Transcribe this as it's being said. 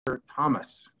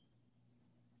Thomas.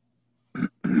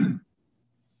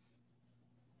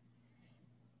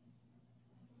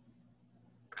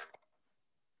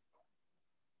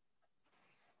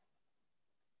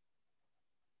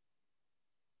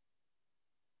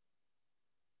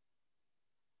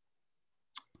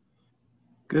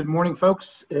 Good morning,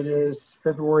 folks. It is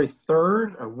February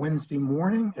 3rd, a Wednesday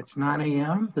morning. It's 9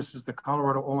 a.m. This is the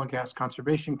Colorado Oil and Gas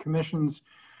Conservation Commission's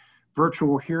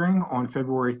virtual hearing on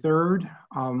February 3rd.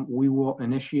 We will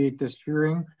initiate this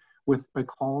hearing with a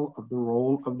call of the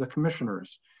roll of the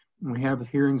commissioners. We have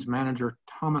hearings manager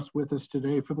Thomas with us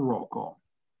today for the roll call.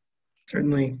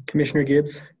 Certainly. Commissioner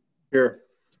Gibbs. Here.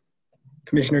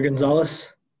 Commissioner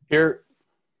Gonzalez. Here.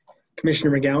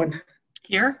 Commissioner McGowan.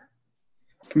 Here.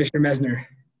 Commissioner Mesner.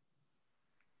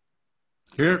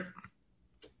 Here.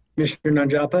 Commissioner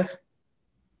Nanjapa.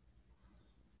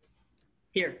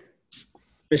 Here.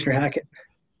 Commissioner Hackett.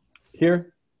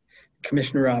 Here.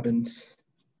 Commissioner Robbins.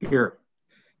 Here.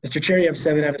 Mr. Chair, you have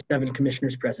 7 out of 7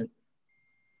 commissioners present.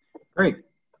 Great.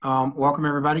 Welcome,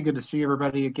 everybody. Good to see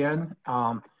everybody again.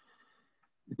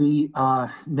 The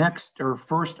next or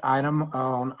first item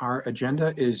on our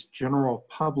agenda is general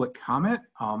public comment.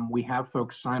 We have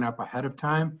folks sign up ahead of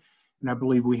time, and I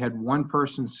believe we had one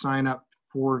person sign up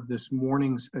for this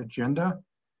morning's agenda,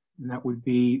 and that would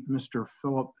be Mr.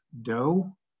 Philip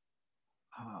Doe.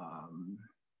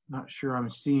 Not sure I'm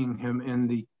seeing him in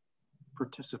the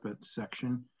participants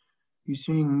section. You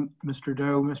seeing Mr.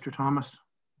 Doe, Mr. Thomas?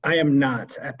 I am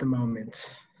not at the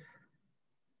moment.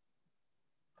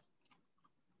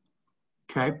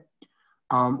 Okay.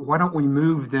 Why don't we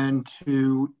move then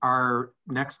to our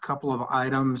next couple of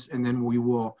items, and then we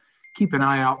will keep an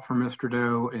eye out for Mr.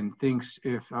 Doe, and thinks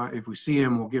if we see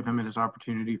him, we'll give him his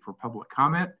opportunity for public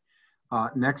comment.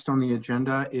 Next on the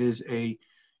agenda is a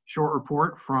short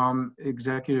report from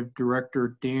Executive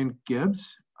Director Dan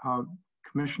Gibbs.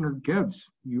 Commissioner Gibbs,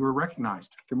 you are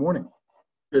recognized. Good morning.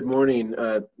 Good morning.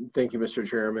 Thank you, Mr.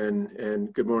 Chairman,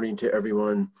 and good morning to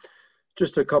everyone.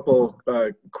 Just a couple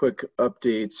quick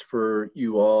updates for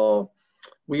you all.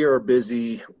 We are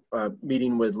busy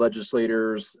meeting with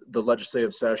legislators. The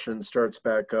legislative session starts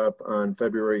back up on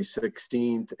February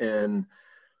 16th, and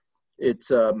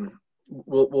it's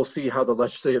we'll see how the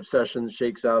legislative session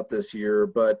shakes out this year,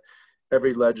 but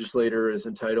every legislator is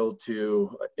entitled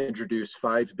to introduce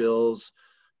 5 bills,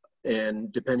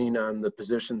 and depending on the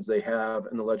positions they have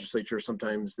in the legislature,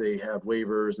 sometimes they have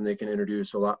waivers and they can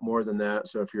introduce a lot more than that.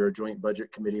 So if you're a joint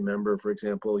budget committee member, for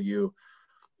example, you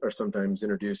are sometimes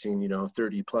introducing,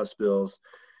 30 plus bills.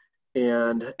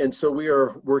 And so we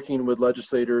are working with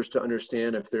legislators to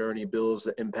understand if there are any bills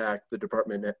that impact the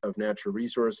Department of Natural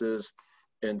Resources.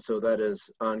 And so that is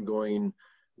ongoing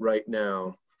right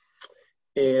now.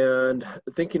 And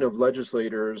thinking of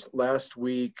legislators, last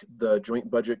week, the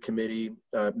Joint Budget Committee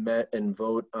met and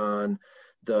vote on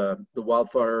the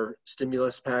wildfire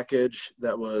stimulus package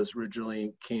that was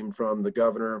originally came from the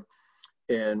governor,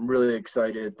 and really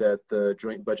excited that the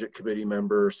Joint Budget Committee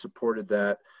members supported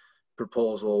that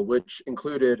proposal, which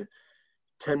included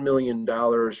 $10 million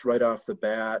right off the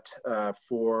bat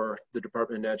for the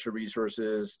Department of Natural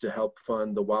Resources to help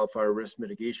fund the Wildfire Risk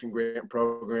Mitigation Grant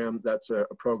Program. That's a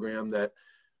program that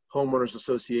homeowners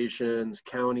associations,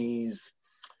 counties,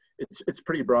 it's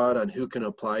pretty broad on who can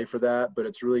apply for that, but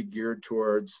it's really geared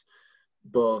towards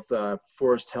both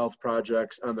forest health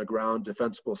projects on the ground,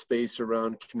 defensible space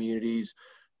around communities,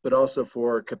 but also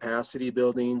for capacity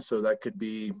building. So that could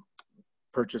be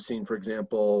purchasing, for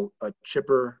example, a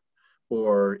chipper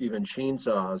or even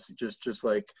chainsaws, just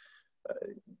like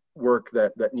work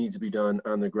that needs to be done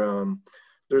on the ground.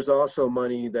 There's also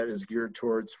money that is geared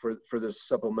towards for this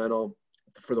supplemental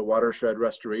for the Watershed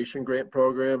Restoration Grant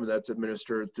Program, and that's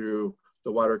administered through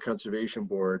the Water Conservation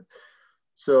Board.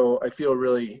 So I feel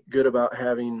really good about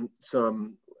having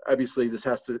some, obviously this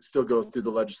has to still go through the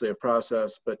legislative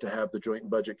process, but to have the Joint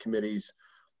Budget Committee's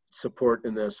support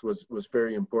in this was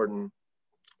very important.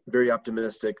 Very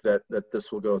optimistic that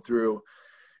this will go through.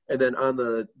 And then on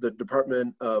the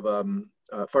Department of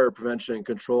Fire Prevention and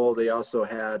Control, they also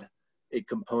had a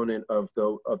component of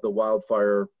the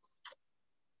wildfire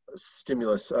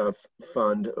stimulus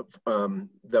fund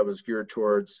that was geared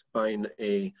towards buying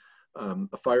a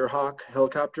Firehawk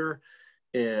helicopter,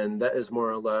 and that is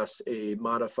more or less a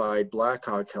modified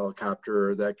Blackhawk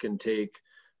helicopter that can take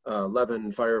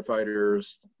 11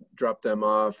 firefighters, drop them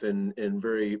off in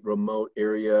very remote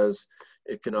areas.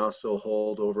 It can also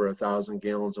hold over 1,000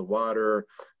 gallons of water.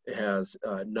 It has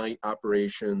night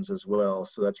operations as well.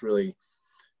 So that's really,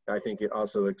 I think, it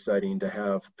also exciting to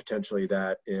have potentially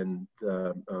that in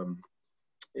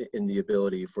the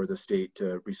ability for the state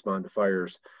to respond to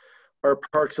fires. Our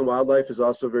Parks and Wildlife is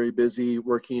also very busy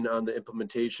working on the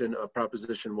implementation of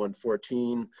Proposition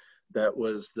 114. That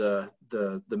was the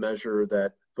measure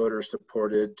that voters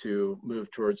supported to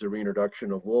move towards the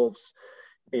reintroduction of wolves.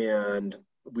 And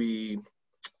the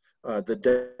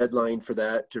deadline for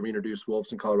that to reintroduce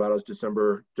wolves in Colorado is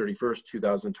December 31st,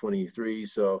 2023.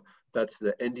 So that's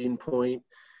the ending point.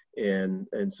 And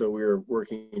so we're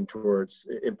working towards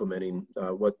implementing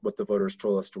what the voters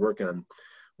told us to work on.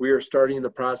 We are starting the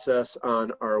process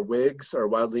on our WIGs, our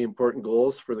wildly important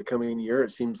goals for the coming year.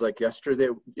 It seems like yesterday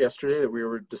that we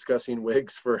were discussing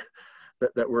WIGs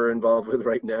that we're involved with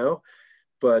right now.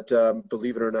 But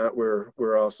believe it or not,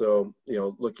 we're also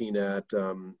looking at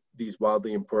these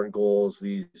wildly important goals,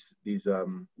 these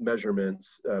measurement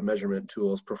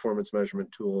tools, performance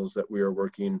measurement tools that we are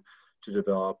working to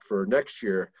develop for next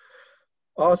year.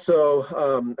 Also,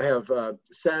 I have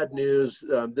sad news.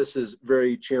 This is a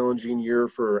very challenging year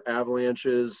for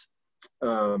avalanches.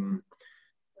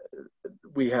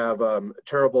 We have a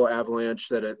terrible avalanche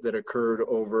that occurred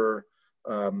over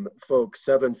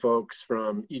 7 folks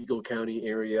from Eagle County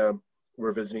area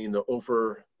were visiting the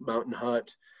Ophir Mountain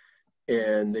Hut,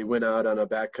 and they went out on a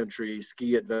backcountry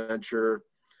ski adventure.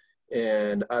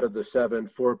 And out of the 7,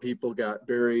 4 people got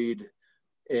buried.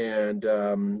 And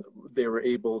they were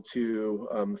able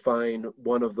to find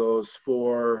one of those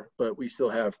 4, but we still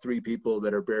have 3 people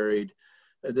that are buried.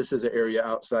 And this is an area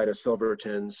outside of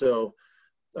Silverton. So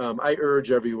I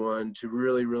urge everyone to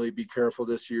really, really be careful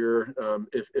this year.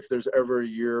 If there's ever a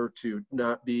year to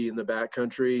not be in the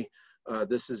backcountry,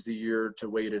 this is the year to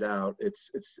wait it out.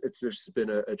 It's just been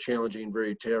a challenging,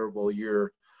 very terrible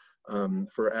year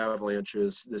for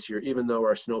avalanches this year. Even though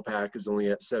our snowpack is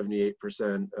only at 78%,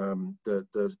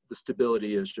 the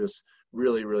stability is just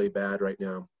really, really bad right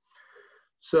now.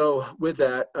 So with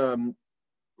that,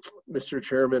 Mr.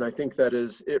 Chairman, I think that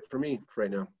is it for me for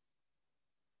right now.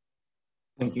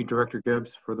 Thank you, Director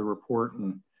Gibbs, for the report,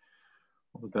 and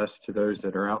all the best to those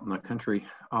that are out in the country.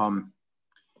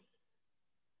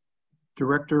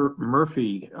 Director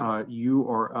Murphy, you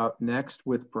are up next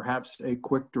with perhaps a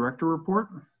quick director report.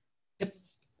 Yep,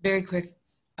 very quick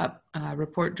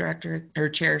report, Director, or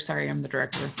Chair, sorry, I'm the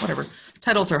Director, whatever.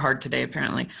 Titles are hard today,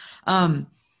 apparently.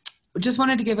 Just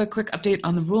wanted to give a quick update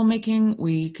on the rulemaking.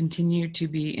 We continue to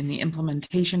be in the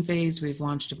implementation phase. We've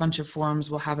launched a bunch of forms.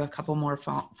 We'll have a couple more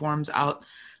forms out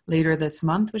later this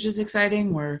month, which is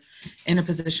exciting. We're in a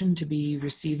position to be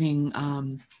receiving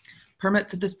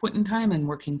permits at this point in time and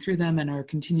working through them, and are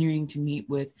continuing to meet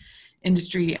with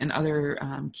industry and other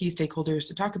key stakeholders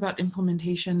to talk about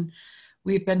implementation.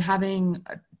 We've been having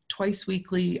twice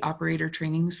weekly operator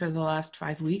trainings for the last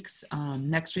 5 weeks.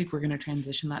 Next week, we're going to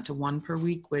transition that to 1 per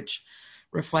week, which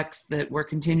reflects that we're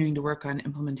continuing to work on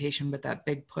implementation, but that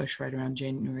big push right around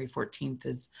January 14th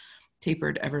is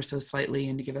tapered ever so slightly,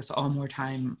 and to give us all more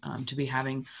time to be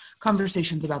having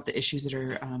conversations about the issues that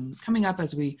are coming up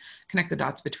as we connect the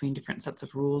dots between different sets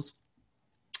of rules.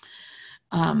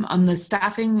 On the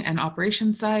staffing and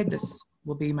operations side, this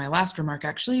will be my last remark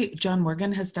actually. John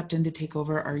Morgan has stepped in to take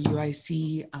over our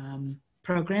UIC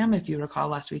program. If you recall,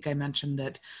 last week I mentioned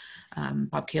that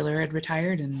Bob Kaler had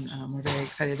retired, and we're very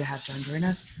excited to have John join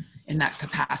us in that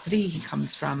capacity. He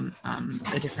comes from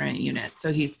a different unit.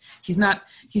 So he's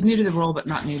new to the role, but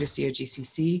not new to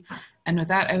COGCC. And with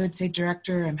that, I would say Chair,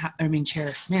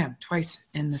 man, twice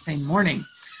in the same morning.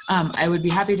 I would be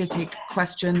happy to take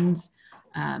questions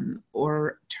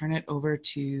or turn it over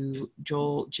to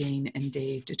Joel, Jane, and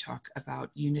Dave to talk about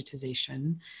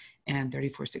unitization and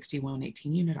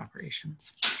 3460-118 unit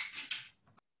operations.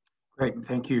 Great,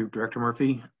 thank you, Director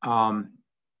Murphy. I'm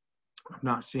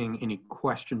not seeing any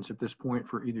questions at this point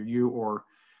for either you or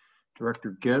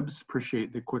Director Gibbs.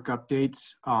 Appreciate the quick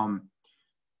updates.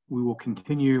 We will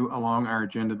continue along our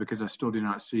agenda because I still do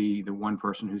not see the one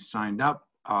person who signed up,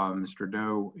 Mr.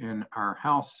 Doe, in our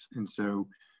house. And so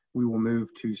we will move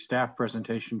to staff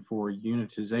presentation for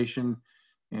unitization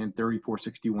and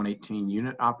 3460-118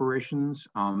 unit operations.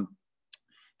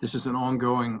 This is an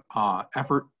ongoing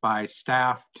effort by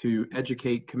staff to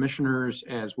educate commissioners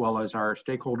as well as our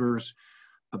stakeholders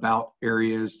about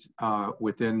areas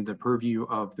within the purview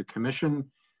of the commission.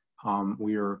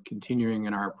 We are continuing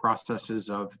in our processes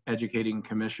of educating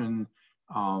commission.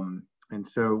 And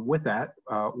so with that,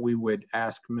 we would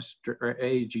ask Mr.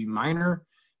 A.G. Minor,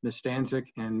 Ms. Stanzik,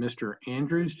 and Mr.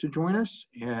 Andrews to join us.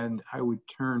 And I would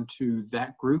turn to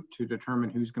that group to determine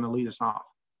who's going to lead us off.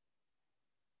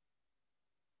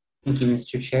 Thank you,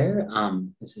 Mr. Chair.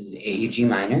 This is AEG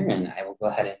Minor, and I will go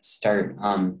ahead and start.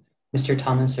 Mr.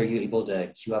 Thomas, are you able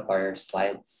to queue up our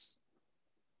slides?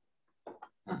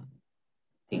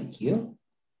 Thank you.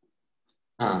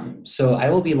 So I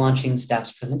will be launching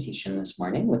staff's presentation this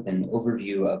morning with an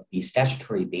overview of the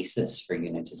statutory basis for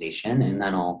unitization, and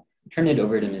then I'll turn it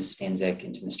over to Ms. Stanzik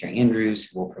and to Mr. Andrews,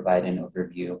 who will provide an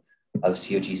overview of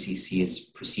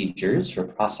COGCC's procedures for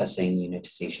processing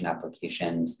unitization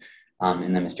applications.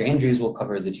 And then Mr. Andrews will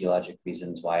cover the geologic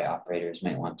reasons why operators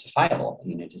might want to file a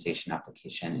unitization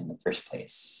application in the first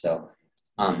place. So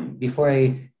before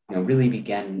I really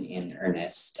begin in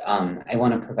earnest, I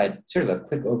want to provide sort of a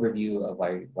quick overview of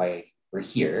why we're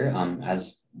here.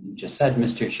 As you just said,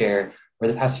 Mr. Chair,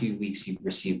 over the past few weeks, you've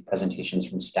received presentations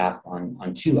from staff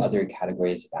on two other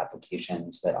categories of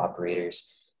applications that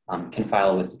operators can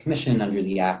file with the Commission under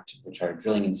the Act, which are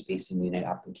drilling and spacing unit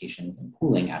applications and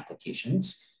pooling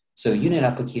applications. So unit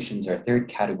applications are a third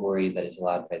category that is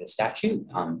allowed by the statute.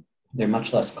 They're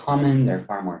much less common, they're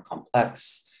far more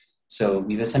complex. So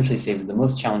we've essentially saved the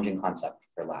most challenging concept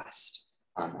for last.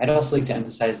 I'd also like to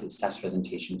emphasize that staff's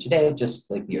presentation today,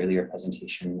 just like the earlier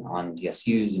presentation on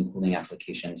DSUs and pooling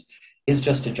applications, is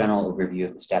just a general overview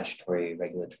of the statutory,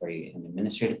 regulatory, and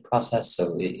administrative process.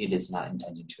 So it is not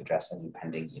intended to address any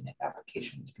pending unit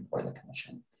applications before the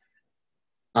Commission.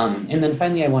 And then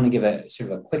finally, I want to give a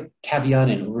sort of a quick caveat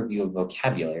and overview of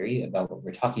vocabulary about what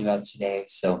we're talking about today.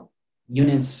 So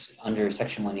units under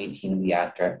Section 118 of the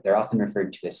Act, they're often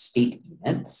referred to as state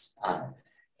units,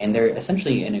 and they're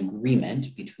essentially an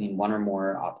agreement between one or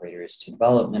more operators to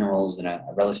develop minerals in a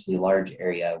relatively large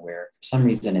area where for some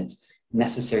reason it's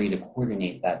necessary to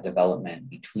coordinate that development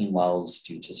between wells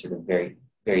due to sort of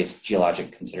various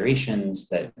geologic considerations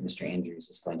that Mr. Andrews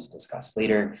is going to discuss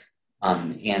later.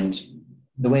 And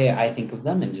the way I think of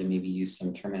them, and to maybe use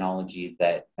some terminology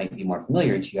that might be more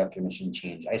familiar to you after mission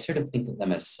change, I sort of think of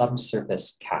them as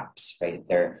subsurface caps, right?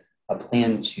 They're a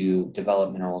plan to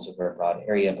develop minerals over a broad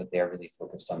area, but they are really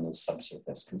focused on those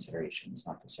subsurface considerations,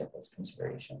 not the surface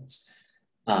considerations.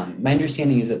 My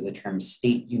understanding is that the term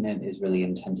state unit is really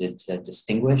intended to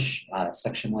distinguish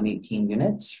Section 118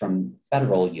 units from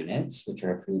federal units, which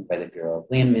are approved by the Bureau of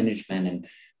Land Management and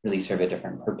really serve a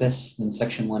different purpose than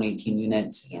Section 118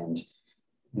 units. And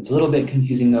it's a little bit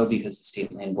confusing though, because the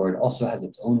State Land Board also has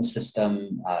its own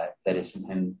system that is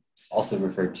sometimes also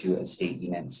referred to as state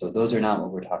units. So those are not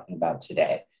what we're talking about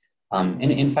today.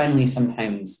 And finally,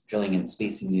 sometimes drilling and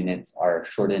spacing units are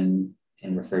shortened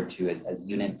and referred to as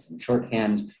units in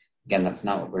shorthand. Again, that's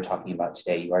not what we're talking about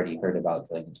today. You already heard about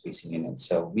drilling and spacing units.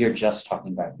 So we are just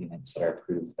talking about units that are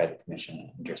approved by the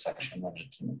Commission under Section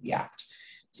 118 of the Act.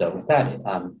 So with that,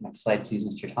 next slide, please,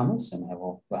 Mr. Thomas, and I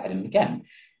will go ahead and begin.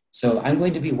 So I'm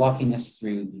going to be walking us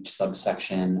through each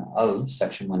subsection of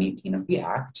Section 118 of the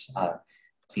Act.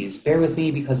 Please bear with me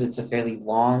because it's a fairly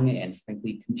long and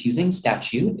frankly confusing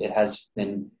statute. It has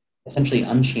been essentially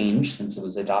unchanged since it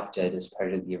was adopted as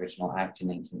part of the original Act in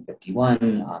 1951.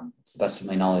 To the best of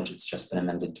my knowledge, it's just been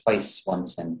amended twice,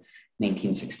 once in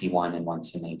 1961 and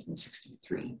once in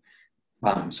 1963.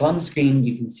 So on the screen,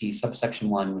 you can see subsection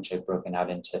 1, which I've broken out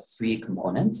into 3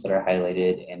 components that are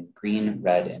highlighted in green,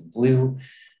 red, and blue.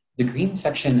 The green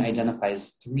section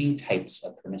identifies 3 types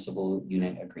of permissible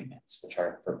unit agreements, which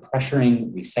are for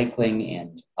pressuring, recycling,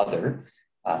 and other.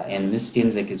 And Ms.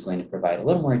 Stanzik is going to provide a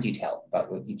little more detail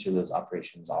about what each of those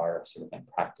operations are sort of in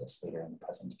practice later in the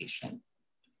presentation.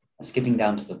 Skipping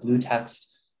down to the blue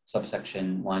text,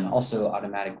 subsection 1 also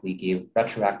automatically gave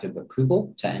retroactive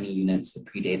approval to any units that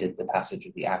predated the passage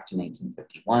of the Act in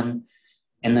 1951.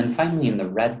 And then finally, in the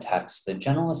red text, the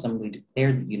General Assembly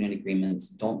declared that unit agreements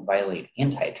don't violate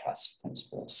antitrust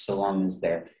principles so long as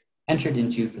they're entered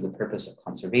into for the purpose of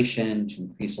conservation, to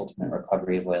increase ultimate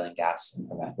recovery of oil and gas and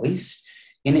prevent waste.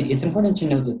 And it's important to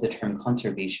note that the term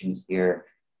conservation here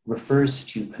refers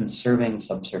to conserving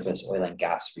subsurface oil and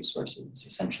gas resources,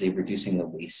 essentially reducing the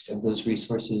waste of those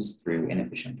resources through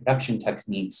inefficient production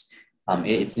techniques.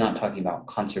 It's not talking about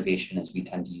conservation as we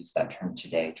tend to use that term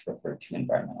today to refer to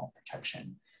environmental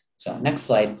protection. So next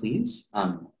slide, please.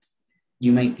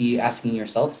 You might be asking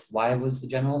yourself, why was the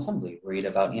General Assembly worried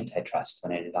about antitrust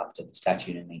when it adopted the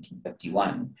statute in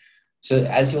 1951? So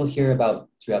as you'll hear about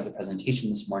throughout the presentation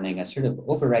this morning, a sort of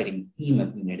overriding theme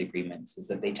of unit agreements is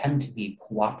that they tend to be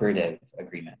cooperative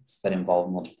agreements that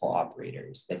involve multiple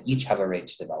operators that each have a right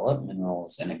to develop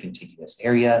minerals in a contiguous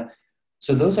area.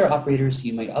 So those are operators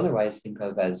you might otherwise think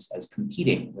of as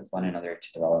competing with one another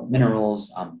to develop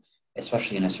minerals,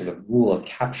 especially in a sort of rule of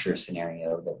capture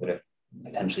scenario that would have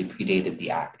potentially predated the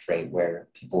Act, right, where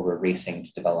people were racing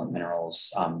to develop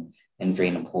minerals and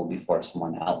drain a pool before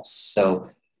someone else. So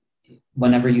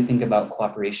whenever you think about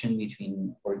cooperation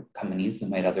between companies that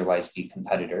might otherwise be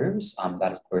competitors,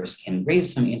 that of course can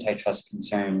raise some antitrust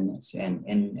concerns, and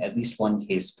in at least one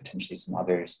case, potentially some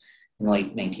others, in the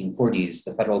late 1940s,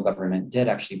 the federal government did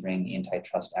actually bring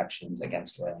antitrust actions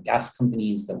against oil and gas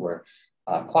companies that were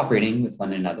cooperating with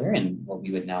one another in what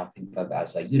we would now think of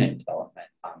as a unit development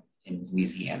in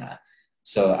Louisiana.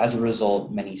 So as a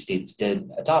result, many states did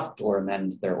adopt or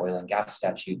amend their oil and gas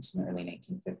statutes in the early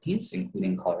 1950s,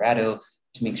 including Colorado,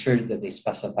 to make sure that they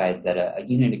specified that a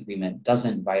unit agreement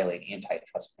doesn't violate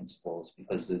antitrust principles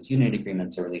because those unit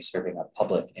agreements are really serving a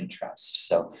public interest.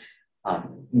 So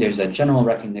there's a general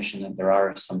recognition that there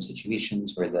are some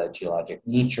situations where the geologic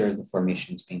nature of the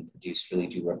formations being produced really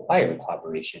do require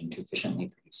collaboration to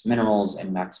efficiently produce minerals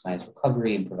and maximize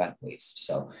recovery and prevent waste.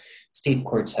 So state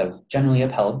courts have generally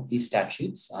upheld these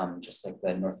statutes, just like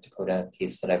the North Dakota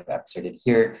case that I've excerpted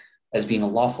here, as being a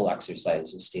lawful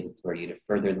exercise of state authority to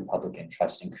further the public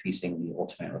interest, increasing the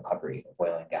ultimate recovery of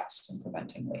oil and gas and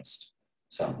preventing waste.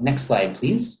 So next slide,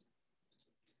 please.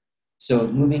 So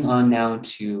moving on now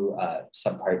to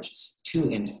subparts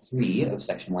 2 and 3 of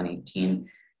section 118.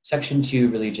 Section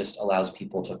 2 really just allows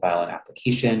people to file an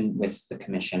application with the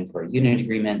commission for a unit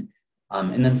agreement.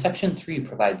 And then section 3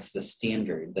 provides the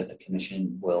standard that the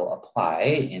commission will apply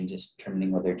in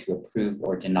determining whether to approve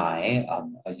or deny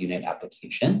a unit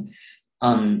application.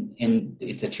 And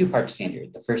it's a two-part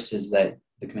standard. The first is that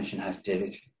the commission has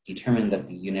to determine that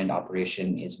the unit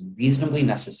operation is reasonably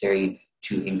necessary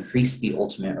to increase the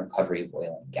ultimate recovery of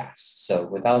oil and gas. So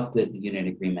without the unit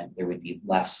agreement, there would be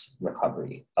less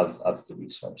recovery of the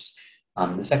resource.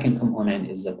 The second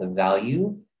component is that the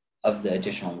value of the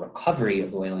additional recovery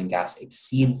of oil and gas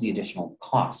exceeds the additional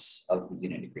costs of the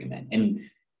unit agreement. And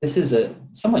this is a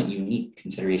somewhat unique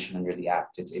consideration under the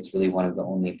Act. It's really one of the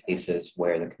only places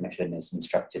where the commission is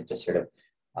instructed to sort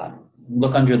of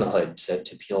look under the hood,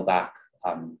 to peel back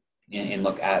and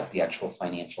look at the actual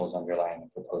financials underlying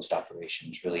the proposed operation,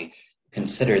 to really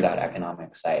consider that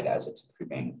economic side as it's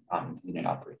approving unit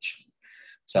operation.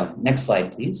 So next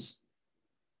slide, please.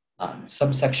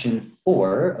 Subsection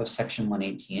 4 of section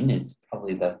 118 is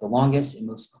probably the longest and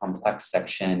most complex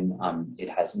section. It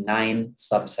has 9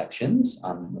 subsections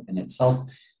within itself.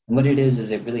 And what it is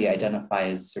it really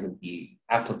identifies sort of the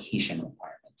application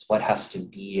requirements. What has to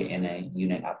be in a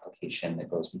unit application that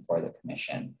goes before the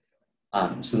commission.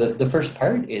 So the first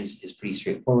part is pretty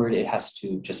straightforward. It has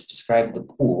to just describe the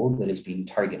pool that is being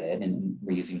targeted. And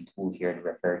we're using pool here to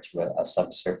refer to a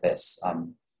subsurface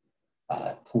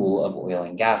pool of oil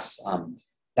and gas.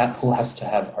 That pool has to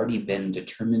have already been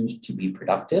determined to be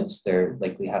productive. So there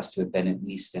likely has to have been at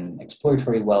least an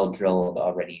exploratory well drilled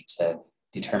already to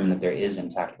determine that there is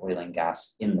in fact oil and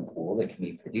gas in the pool that can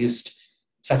be produced.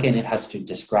 Second, it has to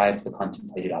describe the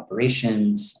contemplated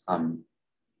operations.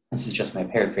 This is just my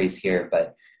paraphrase here,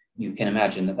 but you can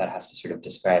imagine that has to sort of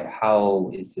describe how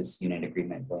is this unit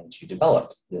agreement going to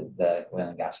develop the oil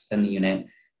and gas within the unit.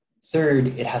 Third,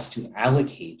 it has to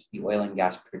allocate the oil and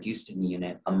gas produced in the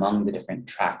unit among the different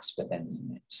tracts within the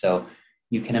unit. So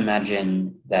you can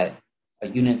imagine that a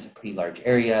unit's a pretty large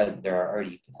area. There are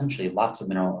already potentially lots of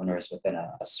mineral owners within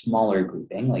a smaller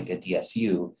grouping, like a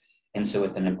DSU. And so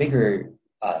within a bigger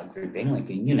grouping, like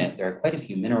a unit, there are quite a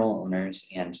few mineral owners,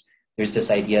 and there's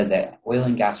this idea that oil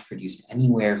and gas produced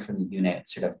anywhere from the unit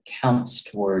sort of counts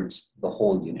towards the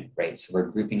whole unit, right? So we're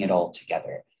grouping it all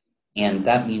together. And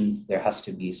that means there has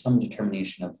to be some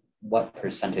determination of what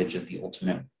percentage of the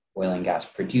ultimate oil and gas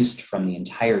produced from the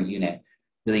entire unit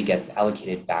really gets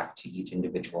allocated back to each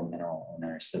individual mineral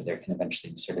owner, so there can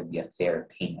eventually sort of be a fair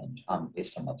payment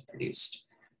based on what's produced.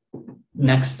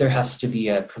 Next, there has to be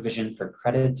a provision for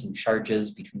credits and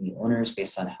charges between the owners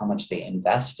based on how much they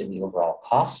invest in the overall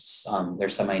costs.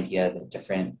 There's some idea that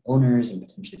different owners and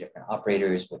potentially different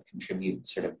operators would contribute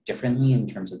sort of differently in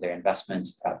terms of their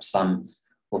investments. Perhaps some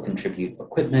will contribute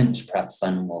equipment, perhaps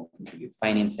some will contribute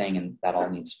financing, and that all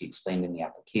needs to be explained in the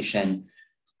application.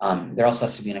 There also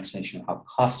has to be an explanation of how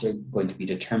costs are going to be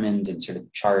determined and sort of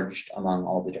charged among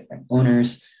all the different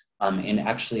owners. And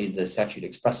actually the statute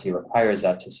expressly requires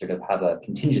that to sort of have a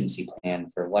contingency plan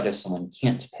for what if someone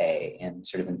can't pay, and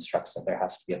sort of instructs that there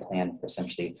has to be a plan for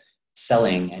essentially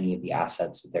selling any of the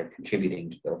assets that they're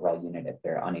contributing to the overall unit if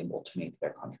they're unable to make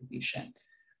their contribution.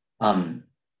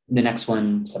 The next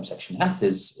one, subsection F,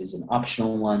 is an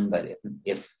optional one, but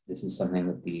if this is something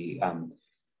that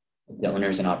the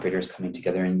owners and operators coming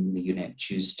together in the unit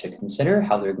choose to consider,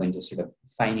 how they're going to sort of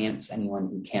finance anyone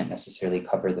who can't necessarily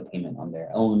cover the payment on their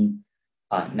own.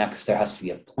 Next, there has to be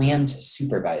a plan to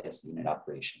supervise the unit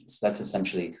operations. That's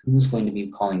essentially who's going to be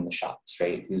calling the shots,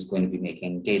 right? Who's going to be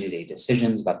making day-to-day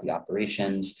decisions about the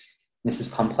operations. This is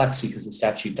complex because the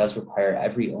statute does require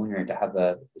every owner to have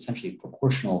a essentially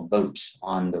proportional vote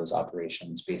on those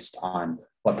operations based on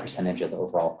what percentage of the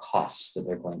overall costs that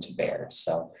they're going to bear.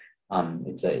 So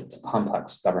It's a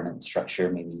complex governance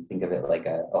structure. Maybe think of it like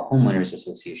a homeowners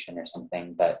association or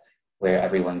something, but where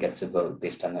everyone gets a vote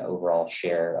based on the overall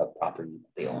share of property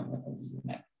that they own within the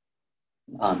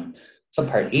unit.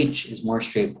 Subpart H is more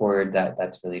straightforward.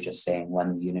 That's really just saying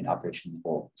when the unit operation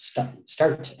will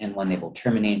start and when they will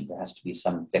terminate. There has to be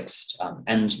some fixed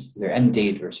either end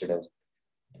date or sort of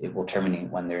it will terminate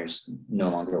when there's no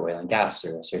longer oil and gas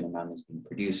or a certain amount is being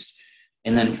produced.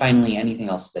 And then finally, anything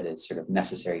else that is sort of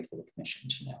necessary for the commission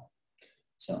to know.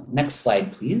 So next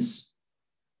slide, please.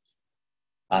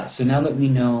 So now that we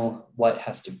know what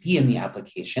has to be in the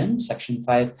application, Section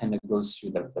 5 kind of goes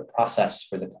through the process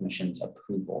for the commission's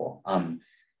approval.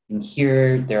 And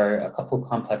here, there are a couple of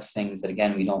complex things that,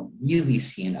 again, we don't really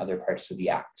see in other parts of the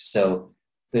Act. So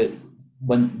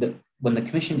when the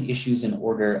commission issues an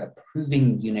order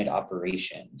approving unit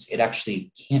operations, it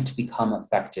actually can't become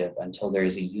effective until there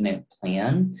is a unit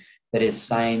plan that is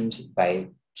signed by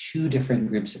two different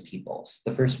groups of people.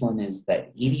 The first one is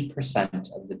that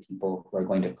 80% of the people who are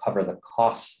going to cover the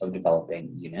costs of developing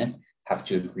a unit have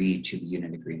to agree to the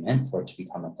unit agreement for it to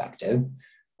become effective.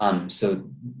 So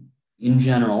in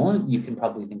general, you can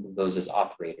probably think of those as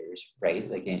operators, right?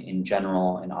 Like in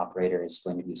general, an operator is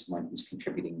going to be someone who's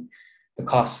contributing the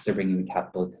costs, they're bringing the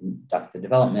capital to conduct the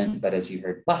development. But as you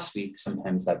heard last week,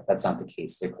 sometimes that's not the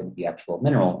case. There could be actual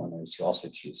mineral owners who also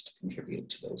choose to contribute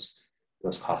to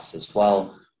those costs as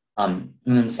well. And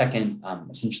then second,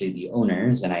 essentially the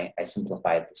owners, and I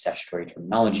simplified the statutory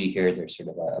terminology here. There's sort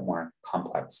of a more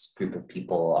complex group of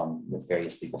people with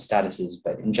various legal statuses,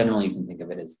 but in general, you can think of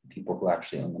it as the people who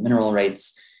actually own the mineral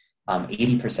rights.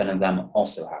 80% of them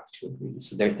also have to agree.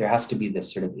 So there has to be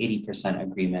this sort of 80%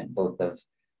 agreement, both of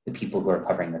the people who are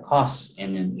covering the costs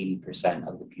and then 80%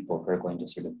 of the people who are going to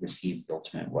sort of receive the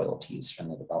ultimate royalties from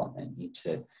the development need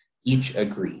to each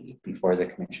agree before the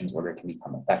commission's order can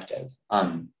become effective.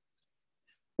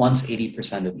 Once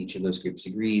 80% of each of those groups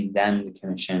agree, then the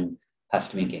commission has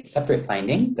to make a separate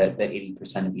finding that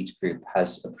 80% of each group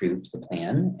has approved the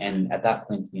plan, and at that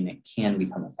point, the unit can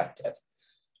become effective.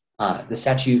 The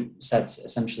statute sets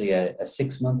essentially a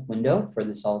 6-month window for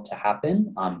this all to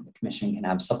happen. The commission can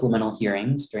have supplemental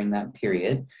hearings during that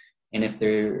period, and if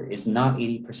there is not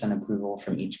 80% approval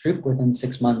from each group within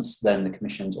 6 months, then the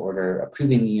commission's order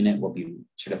approving the unit will be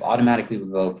sort of automatically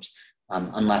revoked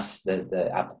unless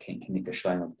the applicant can make a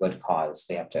showing of good cause.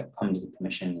 They have to come to the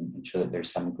commission and show that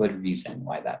there's some good reason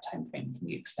why that time frame can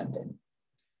be extended.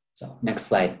 So next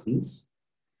slide, please.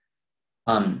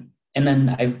 And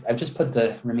then I've just put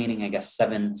the remaining, I guess,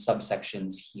 7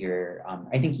 subsections here.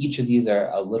 I think each of these are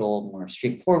a little more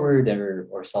straightforward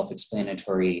or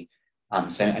self-explanatory.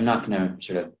 So I'm not going to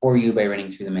sort of bore you by running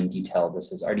through them in detail.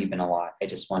 This has already been a lot. I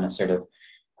just want to sort of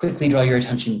quickly draw your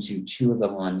attention to 2 of the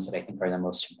ones that I think are the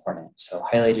most important. So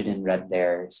highlighted in red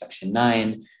there, section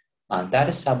 9, that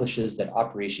establishes that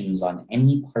operations on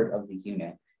any part of the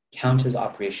unit count as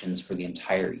operations for the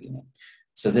entire unit.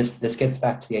 So this gets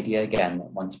back to the idea again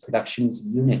that once production is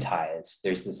unitized,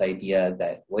 there's this idea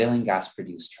that oil and gas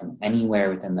produced from anywhere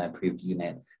within the approved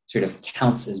unit sort of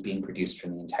counts as being produced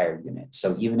from the entire unit.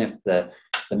 So even if the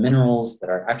minerals that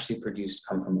are actually produced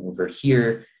come from over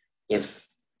here, if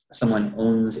someone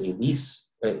owns a lease,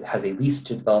 has a lease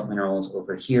to develop minerals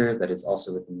over here that is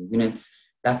also within the units,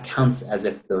 that counts as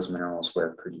if those minerals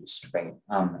were produced, right?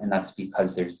 And that's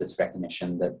because there's this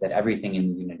recognition that everything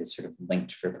in the unit is sort of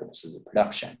linked for purposes of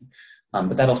production.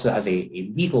 But that also has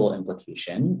a legal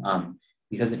implication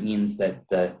because it means that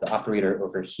the operator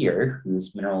over here,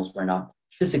 whose minerals were not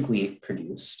physically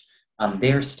produced,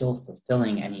 they are still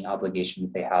fulfilling any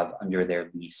obligations they have under their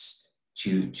lease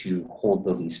to hold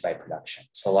the lease by production.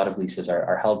 So a lot of leases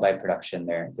are held by production.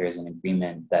 There's an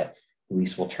agreement that the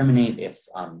lease will terminate if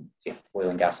oil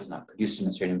and gas is not produced in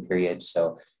a certain period.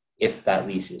 So if that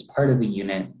lease is part of a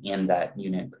unit and that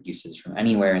unit produces from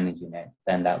anywhere in the unit,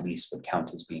 then that lease would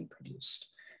count as being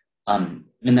produced. And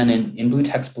then in blue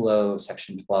text below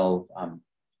section 12,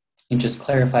 it just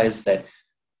clarifies that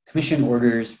commission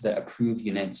orders that approve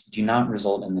units do not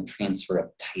result in the transfer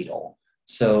of title.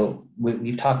 So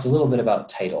we've talked a little bit about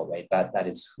title, right? That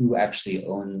is who actually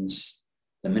owns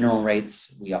the mineral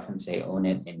rights. We often say own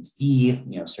it in fee,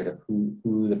 sort of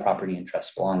who the property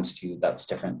interest belongs to. That's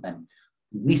different than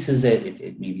who leases it.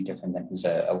 It may be different than who's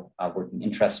a working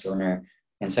interest owner.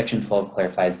 And section 12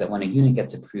 clarifies that when a unit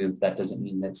gets approved, that doesn't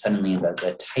mean that suddenly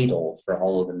the title for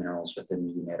all of the minerals within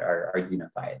the unit are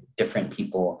unified. Different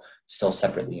people still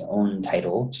separately own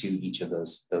title to each of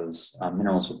those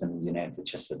minerals within the unit. It's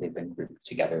just that they've been grouped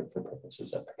together for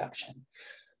purposes of production.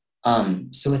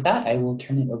 So with that, I will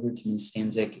turn it over to Ms.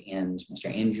 Stanzik and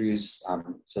Mr. Andrews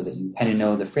so that you kind of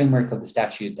know the framework of the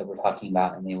statute that we're talking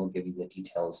about, and they will give you the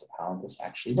details of how this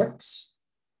actually works.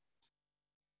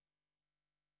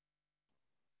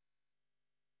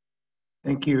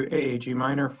 Thank you, AAG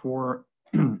Minor, for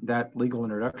that legal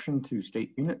introduction to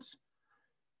state units.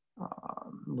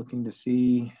 Looking to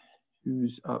see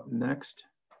who's up next.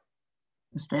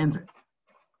 Ms. Stanzik.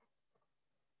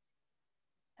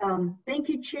 Thank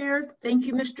you, Chair. Thank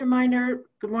you, Mr. Minor.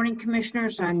 Good morning,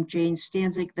 Commissioners. I'm Jane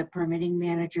Stanzik, the Permitting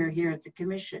Manager here at the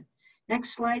Commission.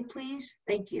 Next slide, please.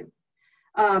 Thank you.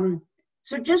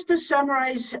 So just to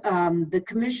summarize the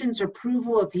Commission's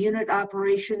approval of unit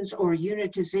operations or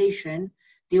unitization,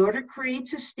 the order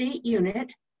creates a state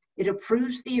unit. It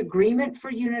approves the agreement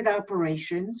for unit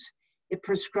operations. It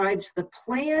prescribes the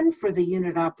plan for the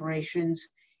unit operations,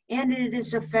 and it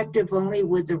is effective only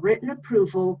with the written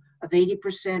approval of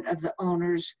 80% of the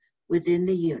owners within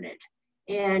the unit.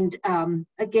 And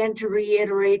again, to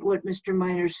reiterate what Mr.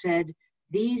 Minor said,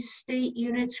 these state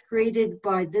units created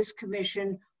by this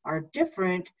commission are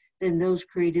different than those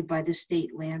created by the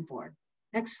State Land Board.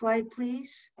 Next slide,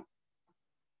 please.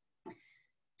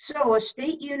 So a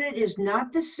state unit is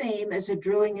not the same as a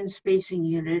drilling and spacing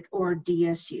unit or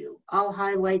DSU. I'll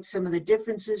highlight some of the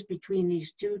differences between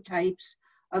these two types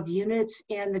of units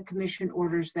and the commission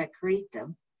orders that create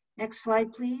them. Next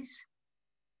slide, please.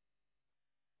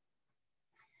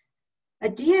 A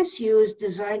DSU is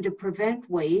designed to prevent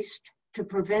waste, to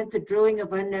prevent the drilling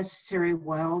of unnecessary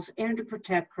wells, and to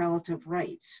protect relative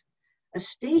rights. A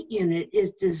state unit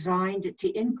is designed to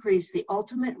increase the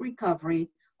ultimate recovery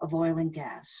of oil and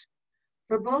gas.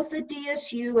 For both a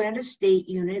DSU and a state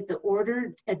unit, the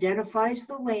order identifies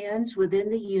the lands within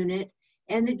the unit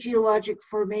and the geologic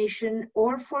formation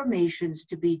or formations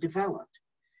to be developed.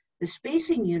 The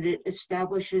spacing unit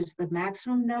establishes the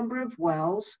maximum number of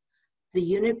wells, the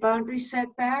unit boundary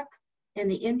setback, and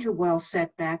the interwell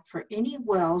setback for any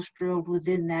wells drilled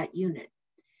within that unit.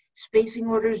 Spacing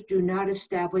orders do not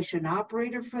establish an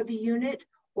operator for the unit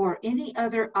or any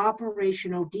other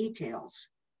operational details.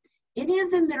 Any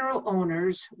of the mineral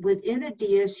owners within a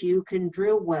DSU can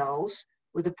drill wells,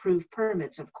 with approved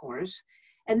permits, of course,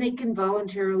 and they can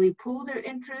voluntarily pool their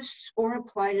interests or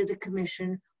apply to the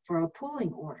commission for a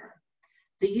pooling order.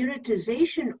 The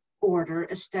unitization order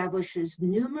establishes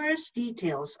numerous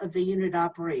details of the unit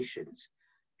operations.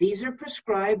 These are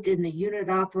prescribed in the unit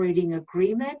operating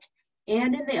agreement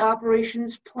and in the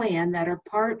operations plan that are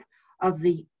part of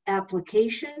the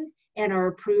application and are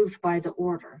approved by the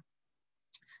order.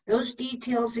 Those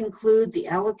details include the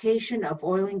allocation of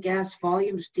oil and gas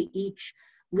volumes to each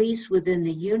lease within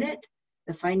the unit,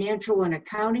 the financial and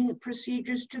accounting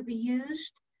procedures to be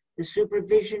used, the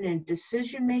supervision and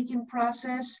decision-making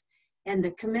process, and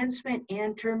the commencement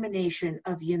and termination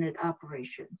of unit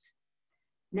operations.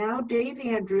 Now, Dave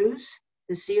Andrews,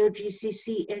 the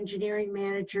COGCC Engineering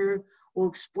Manager, will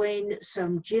explain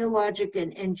some geologic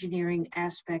and engineering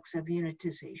aspects of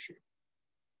unitization.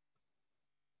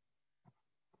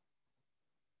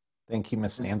 Thank you,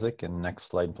 Ms. Stanzik. And next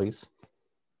slide, please.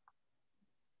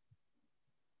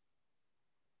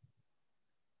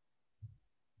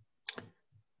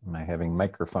 Am I having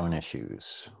microphone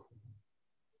issues?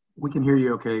 We can hear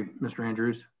you okay, Mr.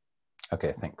 Andrews.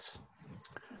 Okay, thanks.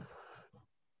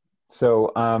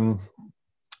 So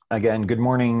again, good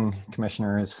morning,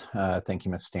 commissioners. Thank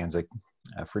you, Ms. Stanzik.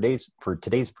 For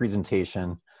today's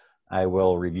presentation, I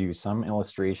will review some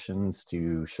illustrations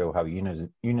to show how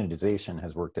unitization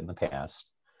has worked in the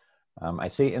past. I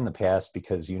say in the past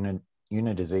because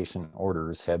unitization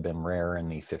orders have been rare in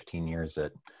the 15 years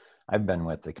that I've been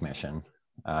with the commission.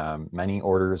 Many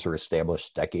orders were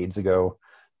established decades ago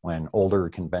when older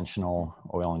conventional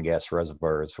oil and gas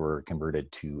reservoirs were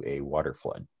converted to a water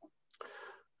flood.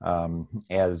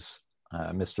 As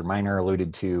Mr. Minor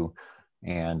alluded to,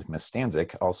 and Ms.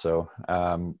 Stanzik also,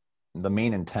 the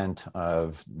main intent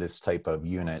of this type of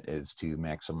unit is to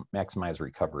maximize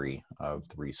recovery of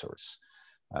the resource.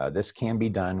 This can be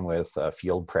done with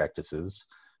field practices.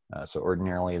 So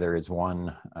ordinarily there is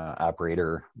one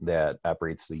operator that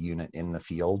operates the unit in the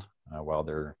field while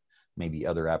there may be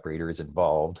other operators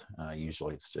involved.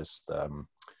 Usually it's just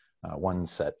one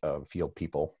set of field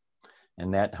people.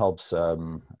 And that helps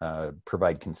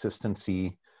provide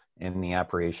consistency in the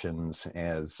operations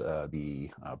as the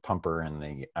pumper and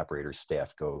the operator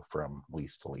staff go from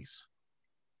lease to lease.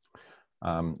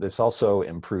 This also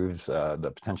improves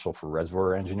the potential for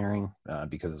reservoir engineering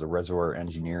because the reservoir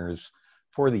engineers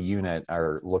for the unit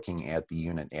are looking at the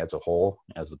unit as a whole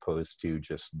as opposed to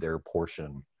just their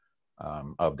portion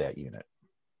of that unit.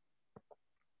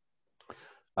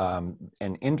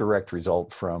 An indirect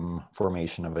result from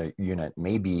formation of a unit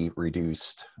may be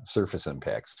reduced surface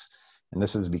impacts. And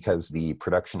this is because the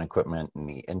production equipment and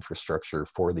the infrastructure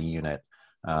for the unit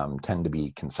tend to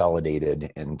be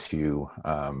consolidated into,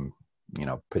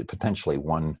 potentially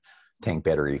one tank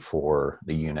battery for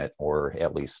the unit, or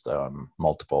at least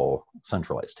multiple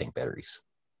centralized tank batteries.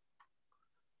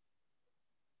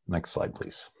 Next slide,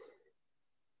 please.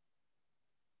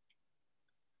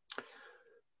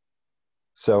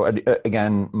 So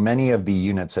again, many of the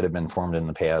units that have been formed in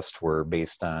the past were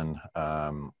based on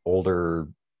older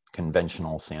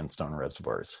conventional sandstone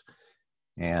reservoirs.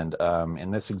 And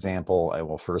in this example, I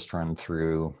will first run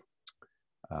through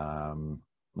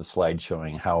the slide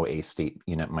showing how a state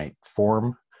unit might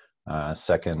form.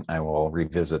 Second, I will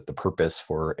revisit the purpose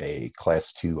for a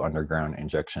Class 2 underground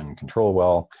injection control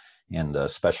well and the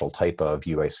special type of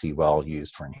UIC well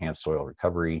used for enhanced oil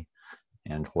recovery.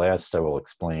 And last, I will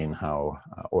explain how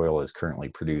oil is currently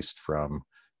produced from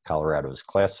Colorado's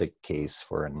classic case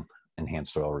for an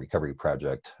enhanced oil recovery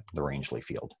project, the Rangeley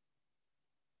Field.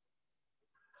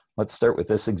 Let's start with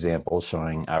this example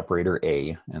showing operator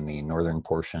A in the northern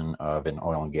portion of an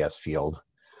oil and gas field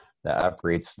that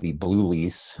operates the blue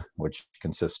lease, which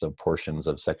consists of portions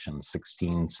of sections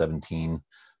 16, 17,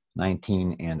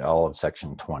 19, and all of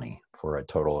section 20 for a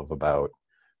total of about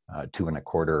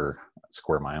 2¼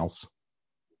 square miles.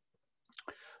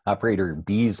 Operator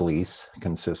B's lease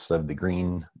consists of the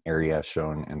green area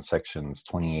shown in sections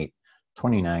 28,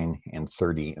 29, and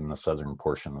 30 in the southern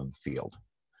portion of the field.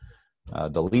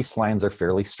 The lease lines are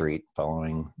fairly straight,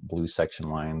 following blue section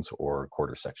lines or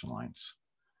quarter section lines.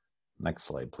 Next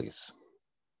slide, please.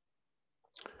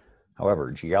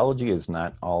 However, geology is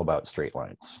not all about straight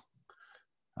lines.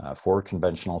 For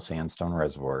conventional sandstone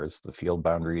reservoirs, the field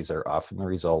boundaries are often the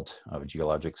result of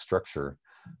geologic structure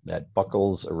that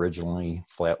buckles originally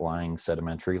flat-lying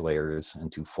sedimentary layers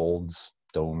into folds,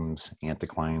 domes,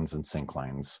 anticlines, and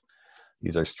synclines.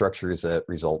 These are structures that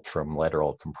result from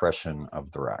lateral compression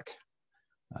of the rock,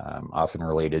 often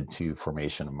related to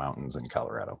formation of mountains in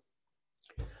Colorado.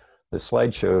 This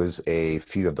slide shows a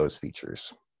few of those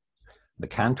features. The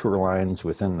contour lines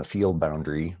within the field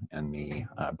boundary in the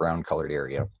brown-colored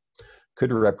area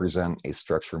could represent a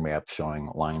structure map showing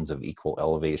lines of equal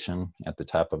elevation at the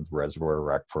top of the reservoir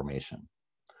rock formation.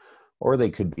 Or they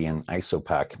could be an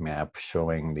isopoc map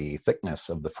showing the thickness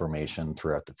of the formation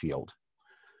throughout the field.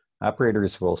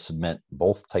 Operators will submit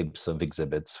both types of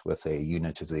exhibits with a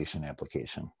unitization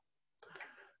application.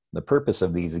 The purpose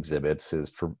of these exhibits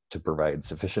is to provide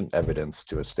sufficient evidence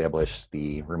to establish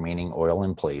the remaining oil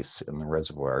in place in the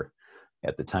reservoir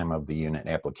at the time of the unit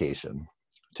application,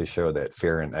 to show that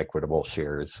fair and equitable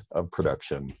shares of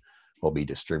production will be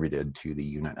distributed to the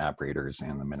unit operators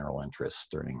and the mineral interests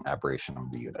during operation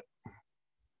of the unit.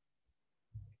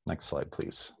 Next slide,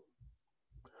 please.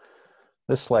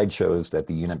 This slide shows that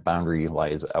the unit boundary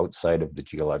lies outside of the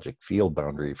geologic field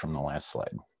boundary from the last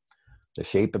slide. The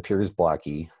shape appears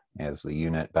blocky as the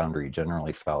unit boundary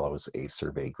generally follows a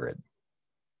survey grid.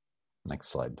 Next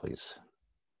slide, please.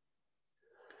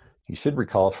 You should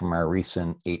recall from our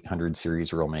recent 800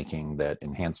 series rulemaking that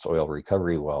enhanced oil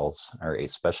recovery wells are a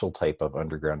special type of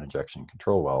underground injection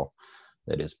control well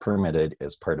that is permitted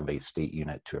as part of a state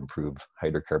unit to improve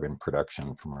hydrocarbon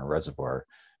production from a reservoir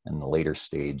in the later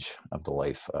stage of the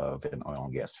life of an oil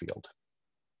and gas field.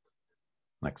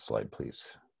 Next slide,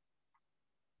 please.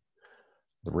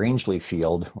 The Rangeley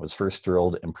Field was first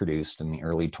drilled and produced in the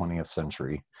early 20th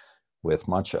century, with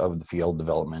much of the field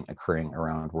development occurring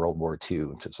around World War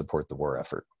II to support the war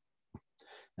effort.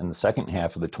 In the second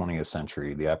half of the 20th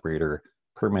century, the operator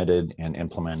permitted and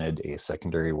implemented a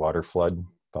secondary water flood,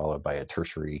 followed by a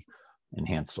tertiary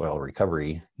enhanced oil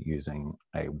recovery using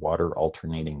a water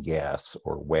alternating gas,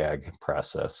 or WAG,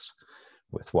 process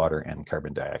with water and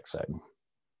carbon dioxide.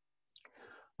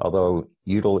 Although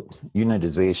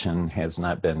unitization has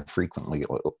not been frequently,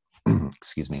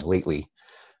 lately,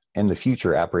 in the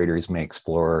future, operators may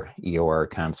explore EOR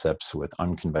concepts with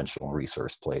unconventional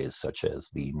resource plays, such as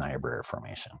the Niobrara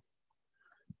Formation.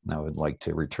 Now I would like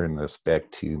to return this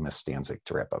back to Ms. Stanzik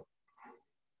to wrap up.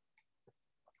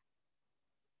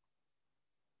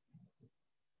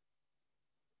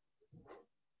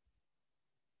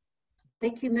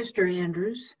 Thank you, Mr.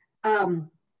 Andrews.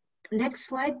 Next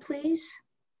slide, please.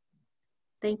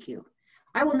 Thank you.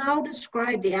 I will now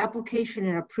describe the application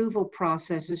and approval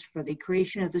processes for the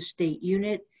creation of the state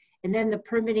unit, and then the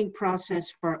permitting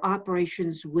process for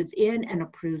operations within an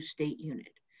approved state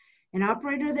unit. An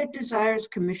operator that desires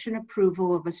commission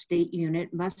approval of a state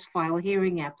unit must file a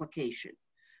hearing application.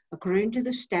 According to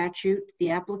the statute, the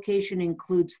application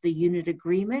includes the unit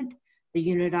agreement, the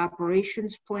unit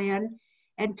operations plan,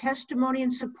 and testimony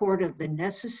in support of the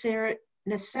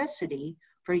necessity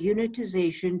for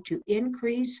unitization to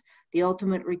increase the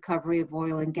ultimate recovery of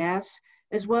oil and gas,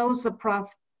 as well as the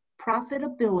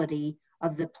profitability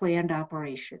of the planned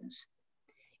operations.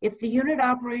 If the unit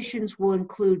operations will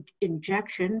include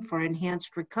injection for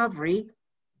enhanced recovery,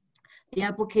 the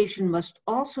application must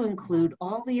also include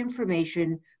all the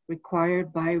information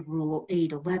required by Rule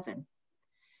 811.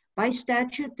 By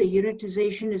statute, the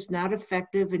unitization is not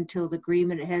effective until the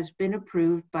agreement has been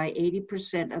approved by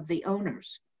 80% of the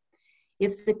owners.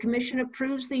 If the Commission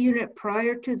approves the unit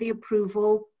prior to the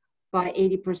approval by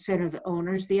 80% of the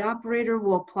owners, the operator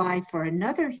will apply for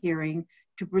another hearing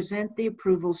to present the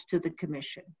approvals to the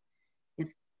Commission.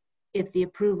 If the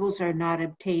approvals are not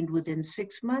obtained within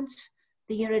 6 months,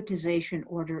 the unitization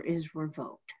order is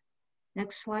revoked.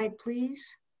 Next slide,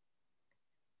 please.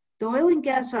 The oil and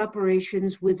gas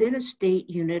operations within a state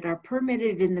unit are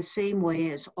permitted in the same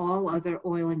way as all other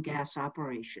oil and gas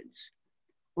operations.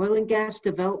 Oil and gas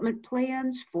development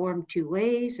plans, Form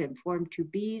 2As and Form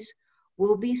 2Bs,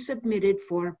 will be submitted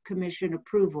for Commission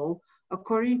approval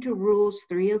according to Rules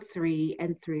 303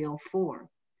 and 304.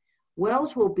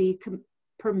 Wells will be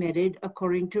permitted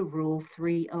according to Rule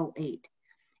 308.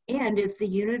 And if the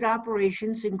unit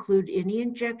operations include any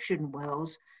injection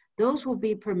wells, those will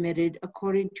be permitted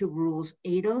according to Rules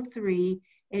 803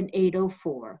 and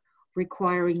 804,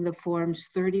 requiring the Forms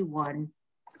 31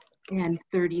 and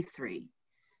 33.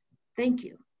 Thank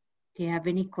you. Do you have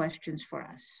any questions for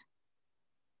us?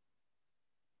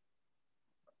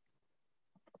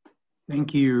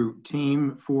 Thank you,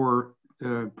 team, for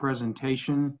the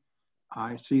presentation.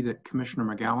 I see that Commissioner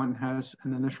McGowan has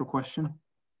an initial question.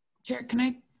 Chair, can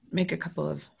I make a couple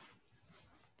of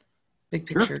big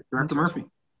picture? Sure, Director Murphy.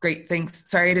 Great, thanks.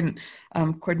 Sorry I didn't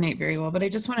coordinate very well, but I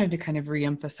just wanted to kind of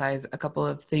reemphasize a couple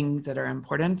of things that are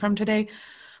important from today.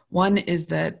 One is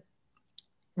that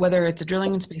whether it's a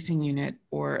drilling and spacing unit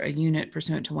or a unit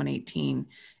pursuant to 118,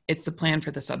 it's the plan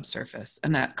for the subsurface,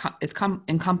 and that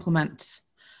complements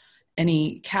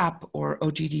any CAP or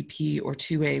OGDP or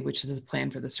 2A, which is the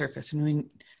plan for the surface. And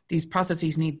these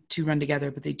processes need to run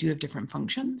together, but they do have different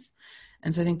functions.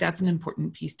 And so I think that's an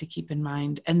important piece to keep in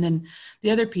mind. And then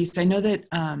the other piece, I know that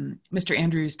Mr.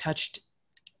 Andrews touched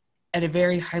at a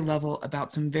very high level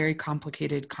about some very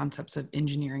complicated concepts of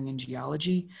engineering and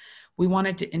geology. We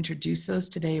wanted to introduce those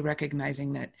today,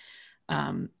 recognizing that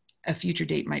a future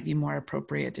date might be more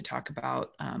appropriate to talk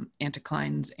about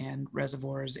anticlines and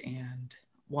reservoirs and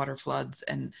water floods,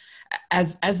 and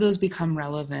as those become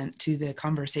relevant to the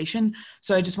conversation.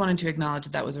 So I just wanted to acknowledge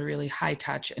that was a really high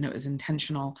touch and it was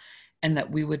intentional, and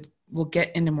that we'll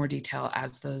get into more detail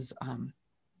as those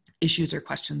issues or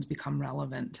questions become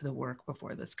relevant to the work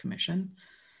before this commission.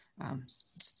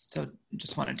 So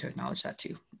just wanted to acknowledge that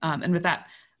too. And with that,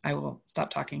 I will stop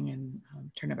talking and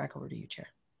turn it back over to you, Chair.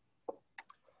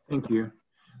 Thank you.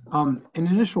 An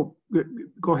initial,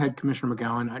 go ahead, Commissioner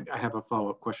McGowan. I have a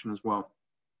follow-up question as well.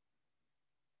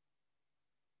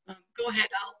 Go ahead.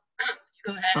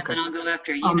 You go ahead, okay. And then I'll go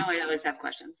after you. You know I always have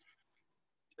questions.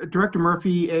 Director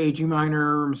Murphy, AAG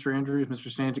Minor, Mr. Andrews,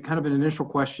 Mr. Stanzik, kind of an initial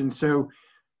question. So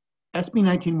SB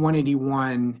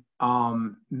 19181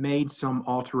 made some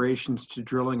alterations to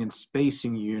drilling and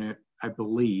spacing unit, I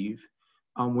believe,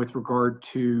 with regard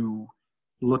to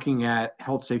looking at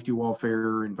health, safety,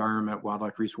 welfare, environment,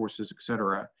 wildlife resources, et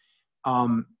cetera.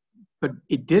 But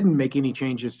it didn't make any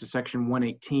changes to Section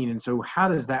 118. And so how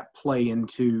does that play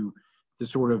into the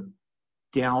sort of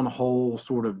downhole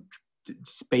sort of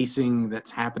spacing that's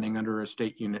happening under a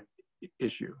state unit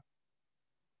issue?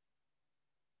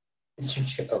 Mr.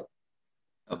 Chair.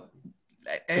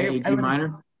 AAG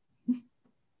Minor?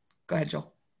 Go ahead,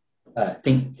 Joel.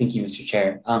 Thank you, Mr.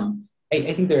 Chair.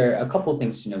 I think there are a couple of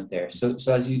things to note there. So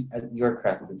as you're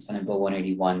correct, that Senate Bill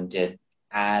 181 did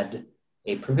add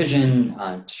a provision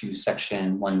to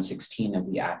Section 116 of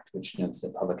the Act, which notes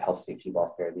that public health, safety,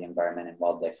 welfare, the environment, and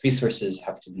wildlife resources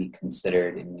have to be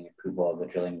considered in the approval of a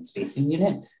drilling and spacing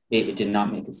unit. It did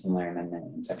not make a similar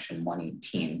amendment in Section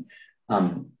 118.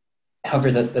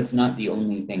 However, that's not the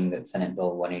only thing that Senate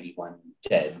Bill 181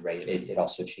 did, right? It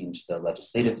also changed the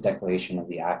legislative declaration of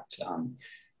the Act,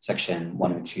 Section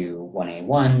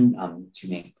 102(1)(a)(1), to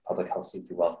make public health,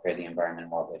 safety, welfare, the environment,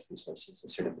 and wildlife resources a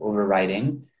sort of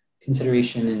overriding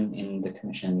consideration in the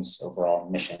Commission's overall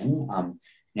mission. And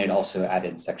it also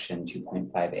added Section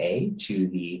 2.5A to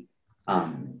the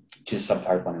to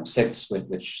subpart 106,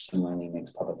 which similarly makes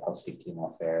public health, safety, and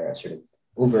welfare a sort of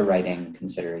overriding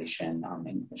consideration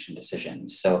in Commission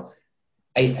decisions. So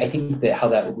I think that how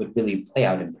that would really play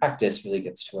out in practice really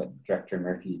gets to what Director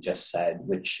Murphy just said,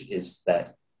 which is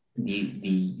that the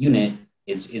unit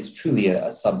is truly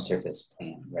a subsurface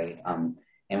plan, right? And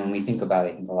when we think about,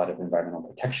 I think, a lot of environmental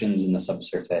protections in the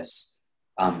subsurface,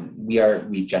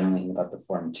 we generally think about the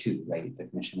Form 2, right? The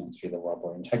Commission went through the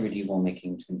wellbore integrity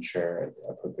rulemaking to ensure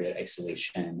appropriate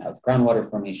isolation of groundwater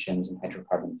formations and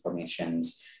hydrocarbon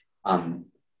formations. And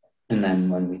then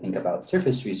when we think about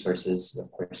surface resources,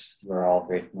 of course, we're all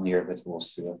very familiar with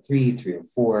rules 303,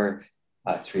 304,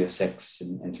 306,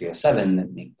 and 307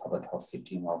 that make public health,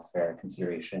 safety, and welfare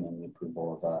consideration in the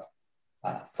approval of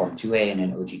a Form 2A and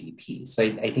an OGDP. So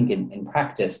I think in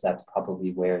practice, that's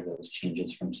probably where those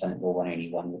changes from Senate Bill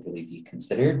 181 would really be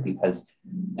considered, because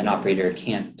an operator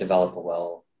can't develop a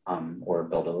well or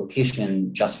build a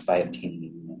location just by obtaining a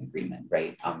unit agreement,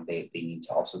 right? They need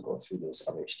to also go through those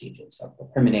other stages of the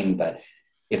permitting. But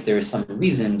if there is some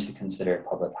reason to consider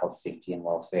public health, safety, and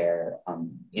welfare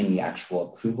in the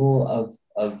actual approval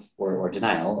of or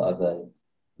denial of a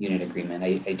unit agreement,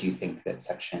 I do think that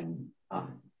Section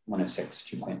 106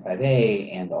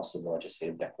 2.5a and also the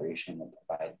legislative declaration will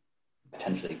provide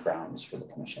potentially grounds for the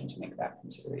Commission to make that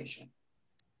consideration.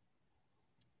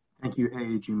 Thank you,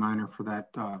 AAG Minor, for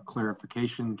that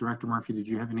clarification. Director Murphy, did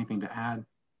you have anything to add?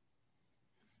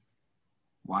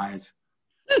 Wise.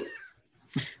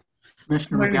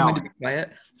 Commissioner McGowan.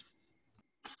 Quiet.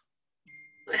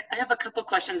 I have a couple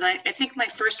questions. I think my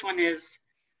first one is,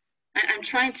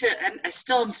 I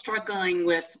still am struggling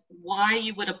with why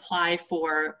you would apply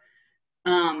for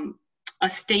a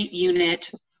state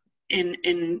unit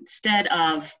instead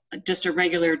of just a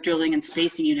regular drilling and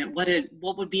spacing unit.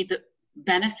 What would be the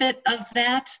benefit of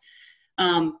that?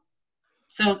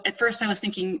 So at first I was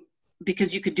thinking,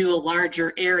 because you could do a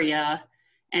larger area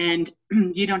and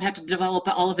you don't have to develop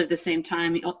all of it at the same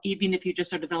time, even if you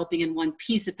just are developing in one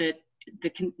piece of it,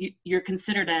 you're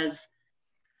considered as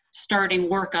starting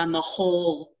work on the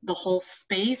whole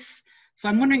space. So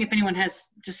I'm wondering if anyone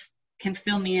can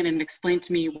fill me in and explain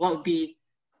to me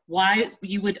why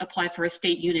you would apply for a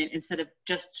state unit instead of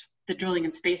just the drilling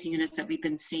and spacing units that we've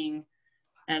been seeing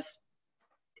as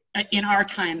in our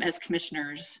time as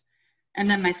commissioners. And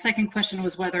then my second question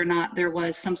was whether or not there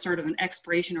was some sort of an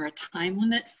expiration or a time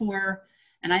limit for,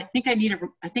 and I think I need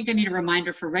a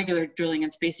reminder for regular drilling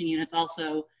and spacing units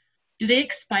also. Do they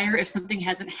expire if something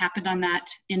hasn't happened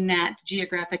in that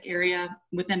geographic area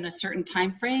within a certain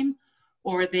time frame,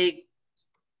 or are they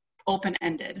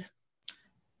open-ended?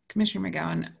 Commissioner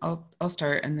McGowan, I'll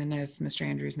start, and then if Mr.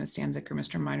 Andrews, Ms. Stanzik, or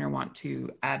Mr. Minor want to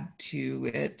add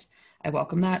to it, I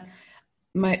welcome that.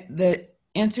 The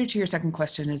answer to your second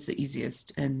question is the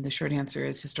easiest, and the short answer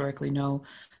is historically no.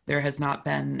 There has not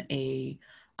been a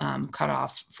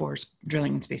cutoff for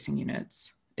drilling and spacing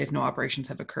units if no operations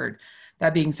have occurred.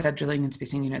 That being said, drilling and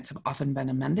spacing units have often been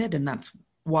amended, and that's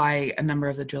why a number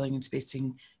of the drilling and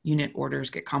spacing unit orders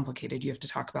get complicated. You have to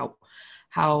talk about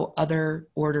how other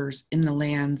orders in the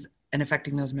lands and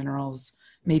affecting those minerals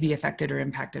may be affected or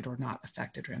impacted or not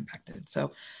affected or impacted.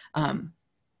 So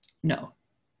no,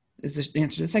 is the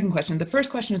answer to the second question. The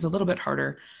first question is a little bit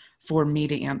harder for me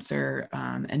to answer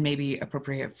and maybe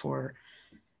appropriate for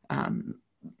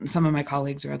some of my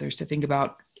colleagues or others to think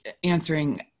about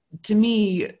answering. To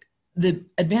me, the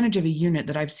advantage of a unit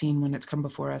that I've seen when it's come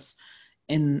before us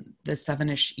in the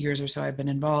 7-ish years or so I've been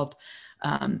involved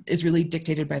is really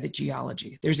dictated by the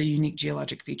geology. There's a unique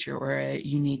geologic feature or a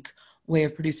unique way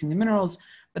of producing the minerals,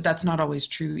 but that's not always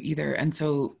true either. And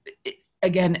so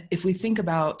again, if we think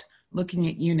about looking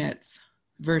at units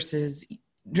versus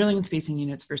drilling and spacing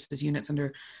units versus units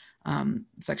under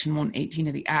Section 118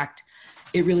 of the Act,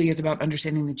 it really is about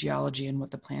understanding the geology and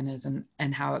what the plan is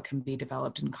and how it can be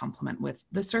developed in complement with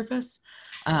the surface.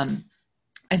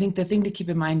 I think the thing to keep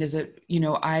in mind is that,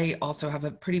 I also have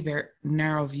a pretty very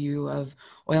narrow view of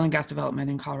oil and gas development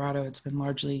in Colorado. It's been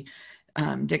largely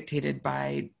dictated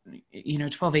by,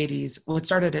 1280s. Well, it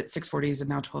started at 640s and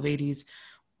now 1280s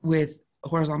with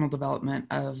horizontal development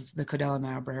of the Codell and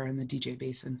Niobrara and the DJ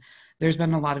Basin. There's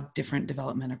been a lot of different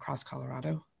development across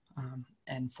Colorado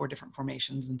and for different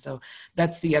formations. And so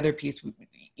that's the other piece.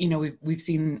 We've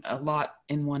seen a lot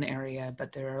in one area,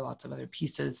 but there are lots of other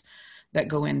pieces that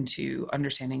go into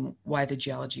understanding why the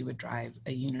geology would drive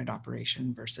a unit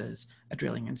operation versus a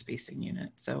drilling and spacing unit.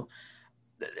 So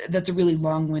that's a really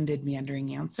long-winded,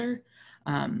 meandering answer.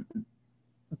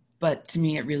 But to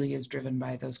me, it really is driven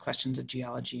by those questions of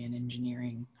geology and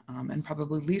engineering and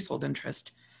probably leasehold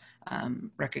interest,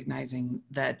 recognizing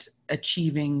that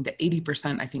achieving the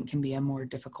 80%, I think, can be a more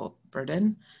difficult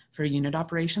burden for unit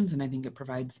operations. And I think it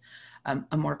provides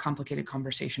a more complicated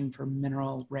conversation for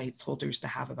mineral rights holders to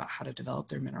have about how to develop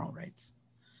their mineral rights.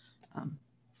 I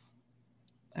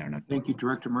don't know. Thank you,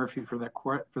 Director Murphy, for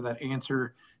that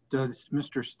answer. does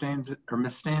Mr. Stanzik or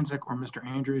Ms. Stanzik or Mr.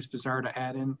 Andrews desire to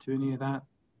add into any of that?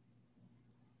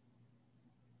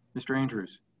 Mr.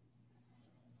 Andrews.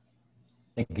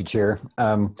 Thank you, Chair.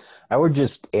 I would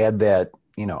just add that,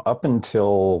 up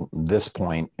until this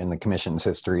point in the Commission's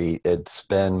history, it's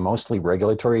been mostly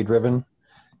regulatory driven.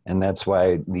 And that's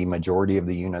why the majority of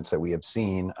the units that we have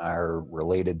seen are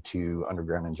related to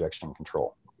underground injection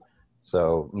control.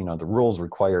 So, the rules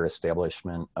require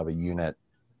establishment of a unit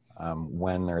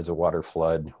when there's a water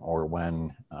flood or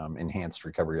when enhanced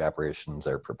recovery operations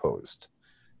are proposed.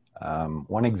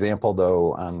 One example,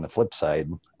 though, on the flip side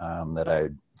that I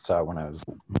saw when I was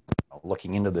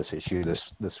looking into this issue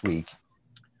this week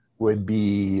would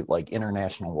be like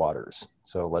international waters.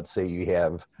 So let's say you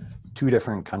have two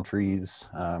different countries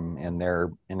and their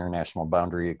international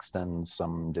boundary extends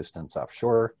some distance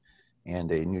offshore,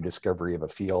 and a new discovery of a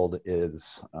field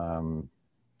is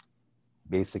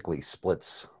basically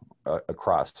splits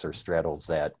across or straddles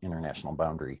that international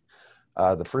boundary.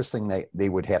 The first thing they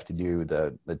would have to do,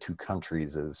 the two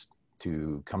countries, is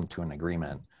to come to an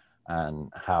agreement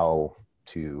on how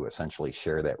to essentially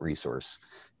share that resource.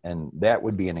 And that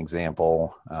would be an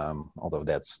example, although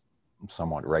that's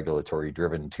somewhat regulatory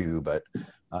driven too, but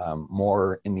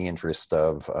more in the interest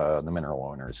of the mineral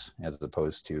owners, as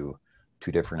opposed to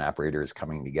two different operators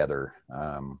coming together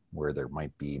where there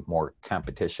might be more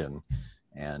competition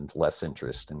and less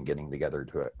interest in getting together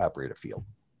to operate a field.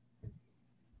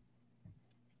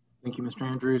 Thank you, Mr.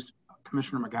 Andrews.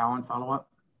 Commissioner McGowan, follow up.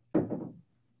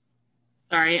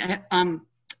 Sorry.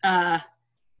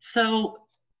 So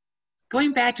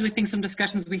going back to, I think, some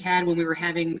discussions we had when we were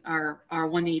having our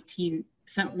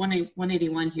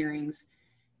 181 hearings,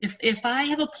 if I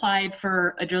have applied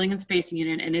for a drilling and spacing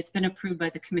unit and it's been approved by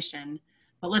the commission,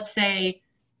 but let's say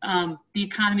the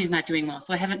economy is not doing well,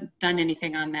 so I haven't done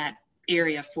anything on that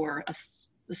area for a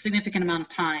significant amount of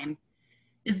time,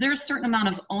 is there a certain amount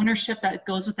of ownership that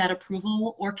goes with that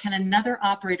approval, or can another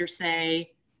operator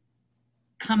say,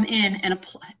 come in and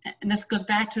apply? And this goes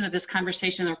back to this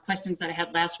conversation or questions that I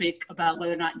had last week about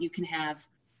whether or not you can have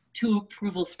two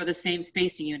approvals for the same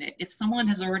spacing unit. If someone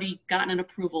has already gotten an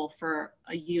approval for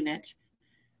a unit,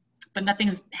 but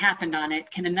nothing's happened on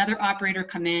it, can another operator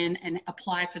come in and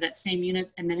apply for that same unit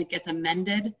and then it gets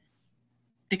amended?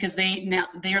 Because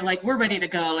they're like, we're ready to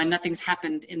go and nothing's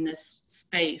happened in this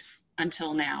space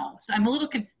until now. So I'm a little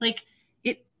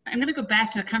I'm gonna go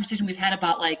back to the conversation we've had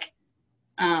about like,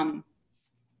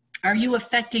 are you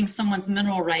affecting someone's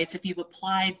mineral rights if you've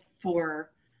applied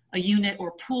for a unit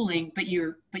or pooling, but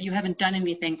you haven't done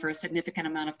anything for a significant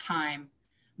amount of time?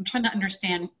 I'm trying to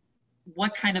understand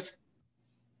what kind of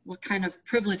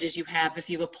privileges you have if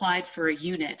you've applied for a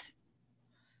unit.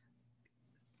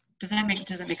 Does that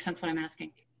make sense what I'm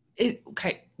asking?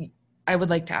 Okay, I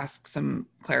would like to ask some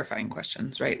clarifying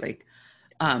questions, right? Like,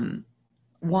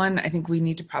 one, I think we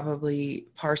need to probably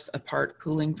parse apart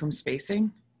pooling from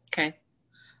spacing. Okay.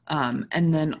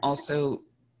 And then also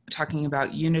talking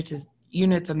about units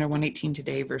under 118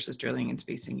 today versus drilling and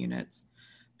spacing units,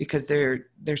 because they're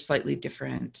slightly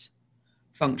different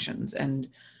functions. And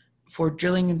for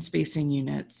drilling and spacing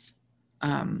units,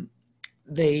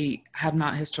 they have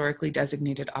not historically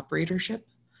designated operatorship.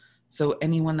 So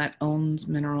anyone that owns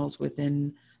minerals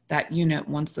within that unit,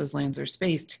 once those lands are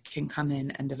spaced, can come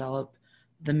in and develop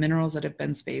the minerals that have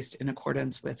been spaced in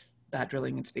accordance with that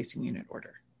drilling and spacing unit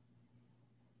order.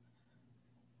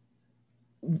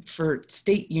 For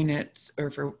state units or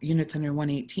for units under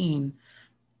 118,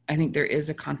 I think there is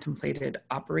a contemplated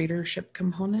operatorship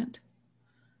component.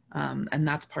 And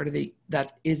that's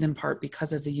that is in part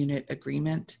because of the unit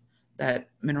agreement that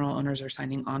mineral owners are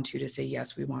signing onto to say,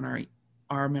 yes, we want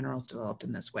our minerals developed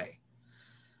in this way.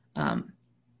 And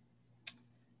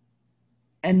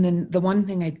then the one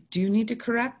thing I do need to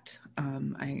correct,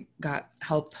 I got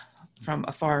help from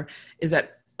afar, is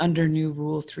that under new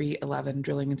Rule 311,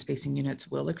 drilling and spacing units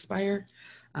will expire.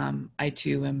 I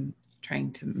too am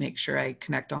trying to make sure I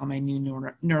connect all my new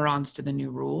neurons to the new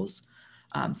rules.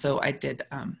 So I did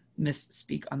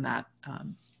misspeak on that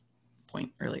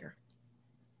point earlier.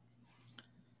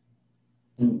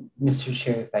 Mr.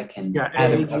 Chair, if I can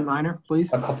add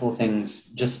a couple of things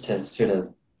just to sort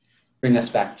of bring us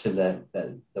back to the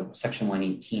Section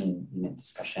 118 unit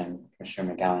discussion,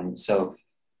 Commissioner McGowan. So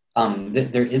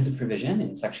there is a provision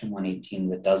in Section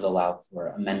 118 that does allow for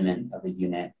amendment of a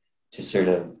unit to sort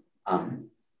of,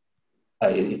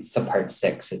 it's subpart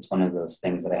 6. It's one of those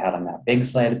things that I had on that big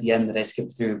slide at the end that I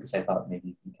skipped through because I thought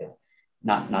maybe we could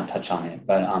not touch on it,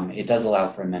 but it does allow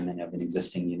for amendment of an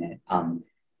existing unit.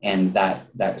 And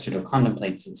that sort of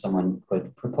contemplates that someone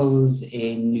could propose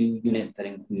a new unit that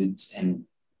includes an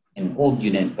old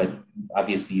unit, but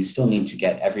obviously you still need to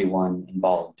get everyone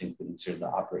involved, including sort of the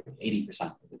 80%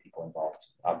 of the people involved,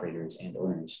 operators and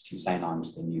owners, to sign on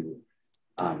to the new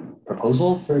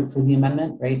proposal for the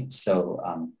amendment, right? So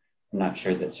I'm not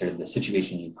sure that sort of the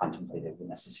situation you contemplated would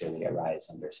necessarily arise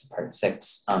under subpart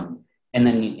 6. And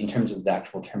then in terms of the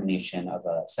actual termination of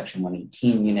a section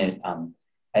 118 unit,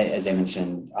 as I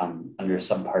mentioned, under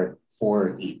subpart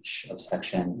 4H of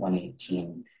section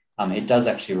 118, it does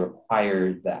actually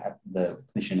require that the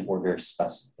commission order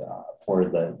for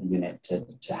the unit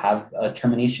to have a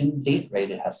termination date,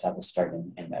 right? It has to have a start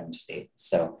and end date.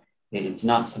 So it's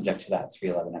not subject to that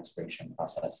 311 expiration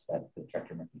process that the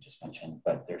Director Murphy just mentioned,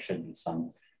 but there should be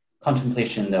some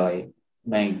contemplation, though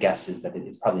my guess is that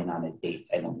it's probably not a date.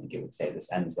 I don't think it would say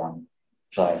this ends on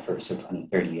July 1st of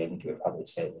 2030. I think it would probably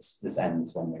say this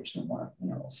ends when there's no more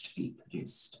minerals to be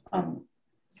produced.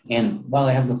 And while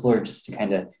I have the floor, just to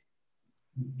kind of,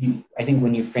 I think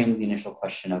when you framed the initial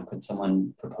question of could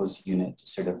someone propose a unit to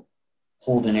sort of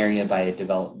hold an area by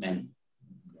developing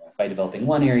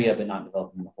one area but not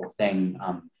developing the whole thing,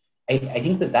 I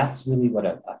think that that's really what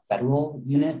a federal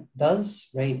unit does,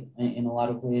 right, in a lot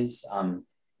of ways.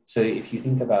 So if you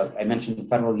think about, I mentioned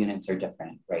federal units are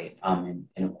different, right? And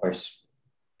of course,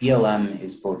 BLM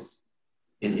is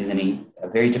in a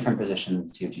very different position than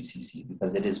COGCC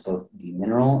because it is both the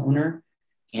mineral owner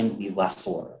and the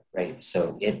lessor, right?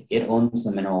 So it owns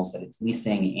the minerals that it's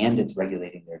leasing and it's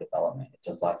regulating their development. It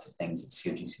does lots of things that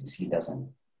COGCC doesn't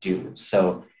do.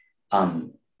 So,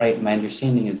 right, my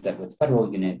understanding is that with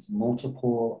federal units,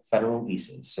 multiple federal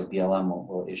leases, so BLM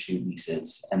will issue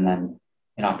leases, and then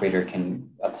an operator can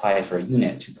apply for a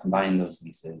unit to combine those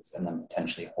leases and then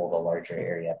potentially hold a larger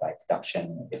area by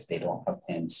production if they don't have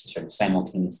plans to sort of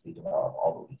simultaneously develop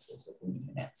all the leases within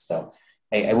the unit. So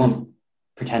I won't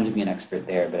pretend to be an expert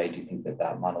there, but I do think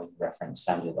that model you referenced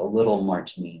sounded a little more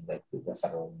to me like the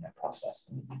federal unit process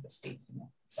than maybe the state unit.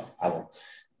 So I will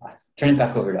turn it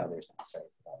back over to others now. Sorry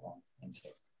for that long answer.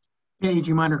 Yeah,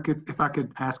 AG Minor, if I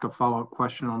could ask a follow-up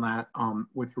question on that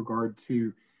with regard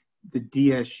to the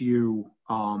DSU,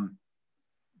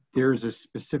 there's a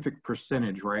specific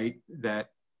percentage, right? And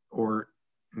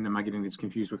am I getting this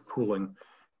confused with pooling?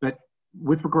 But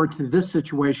with regard to this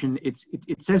situation, it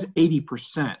says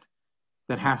 80%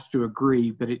 that has to agree,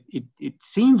 but it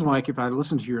seems like, if I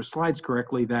listen to your slides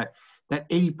correctly, that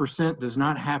 80% does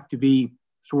not have to be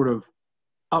sort of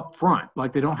upfront.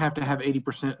 Like they don't have to have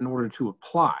 80% in order to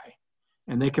apply.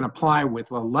 And they can apply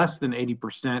with less than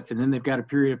 80%, and then they've got a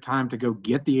period of time to go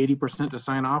get the 80% to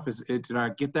sign off. Did I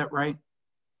get that right?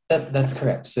 That's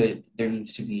correct. So there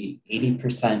needs to be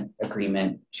 80%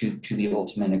 agreement to the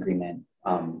ultimate agreement,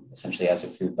 essentially as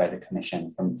approved by the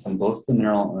commission from both the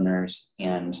mineral owners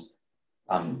and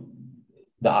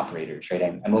the operators, right?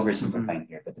 I'm oversimplifying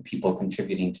here, but the people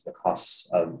contributing to the costs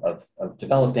of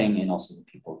developing and also the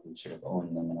people who sort of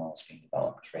own the minerals being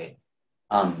developed, right?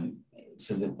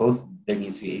 So that there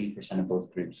needs to be 80% of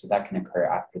both groups. So that can occur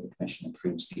after the commission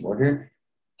approves the order.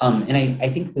 And I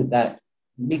think that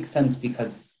makes sense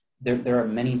because there are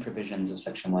many provisions of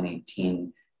section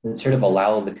 118 that sort of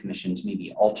allow the commission to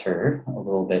maybe alter a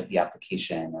little bit the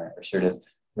application or sort of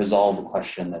resolve a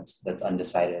question that's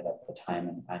undecided at the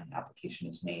time an application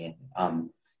is made.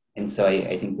 And so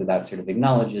I think that sort of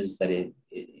acknowledges that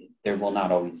there will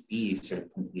not always be sort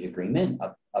of complete agreement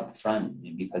up front,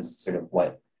 because sort of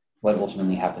what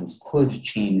ultimately happens could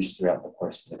change throughout the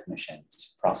course of the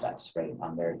commission's process, right?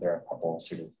 There are a couple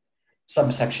sort of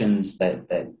subsections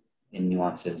that in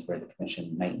nuances where the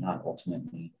commission might not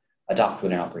ultimately adopt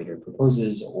what an operator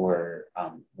proposes, or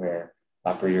where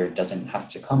the operator doesn't have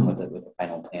to come with a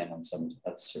final plan on some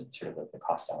sort of the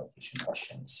cost allocation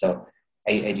questions. So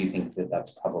I do think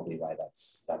that's probably why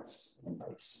that's in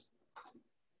place.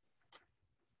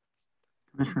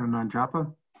 Commissioner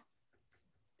Nanjapa.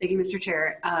 Thank you, Mr.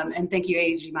 Chair, and thank you,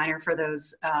 AG Minor, for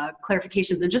those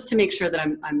clarifications. And just to make sure that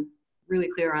I'm really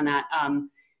clear on that,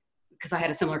 because I had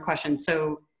a similar question.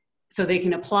 So they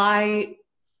can apply.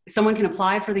 Someone can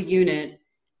apply for the unit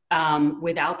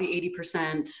without the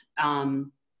 80%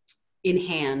 in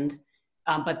hand,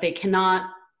 but they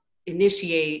cannot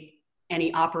initiate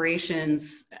any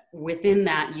operations within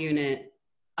that unit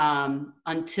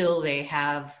until they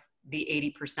have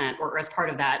the 80% or as part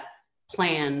of that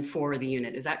plan for the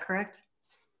unit. Is that correct?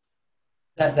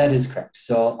 That is correct.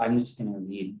 So I'm just going to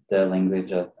read the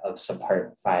language of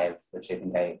subpart 5, which I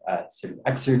think I sort of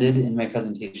excerpted in my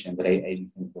presentation, but I do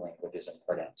think the language is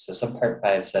important. So subpart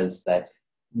 5 says that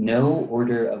no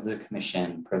order of the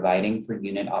commission providing for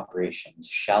unit operations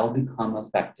shall become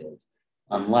effective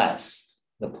unless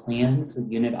the plan for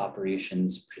unit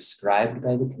operations prescribed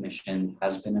by the commission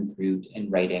has been approved in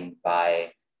writing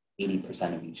by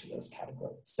 80% of each of those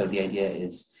categories. So the idea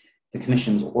is the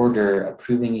commission's order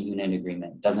approving a unit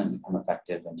agreement doesn't become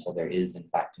effective until there is in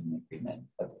fact an agreement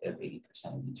of 80%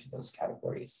 of each of those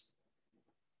categories.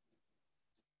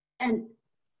 And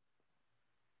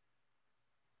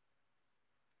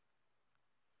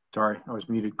sorry, I was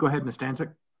muted. Go ahead, Ms.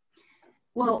 Stanzik.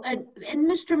 well, and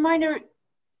Mr. Minor,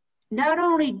 not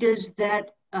only does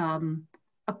that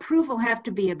approval have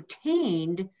to be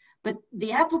obtained, but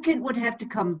the applicant would have to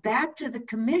come back to the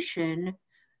commission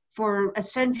for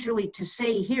essentially to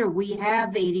say, here, we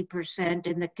have 80%,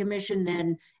 and the commission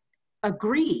then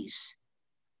agrees.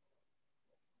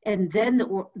 And then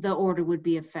the order would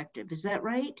be effective. Is that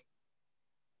right?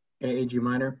 AG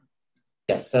Minor?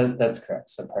 Yes, that's correct.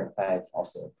 So Part 5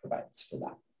 also provides for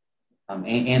that.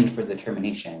 And for the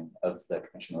termination of the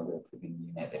commission order approving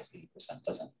the unit if 80%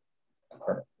 doesn't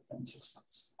occur within 6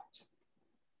 months.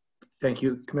 Thank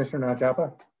you. Commissioner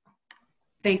Najapa?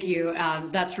 Thank you.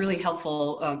 That's really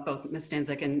helpful, both Ms.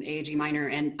 Stanzik and AAG Minor.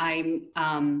 And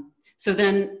so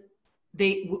then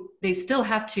they still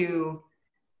have to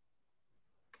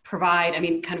provide, I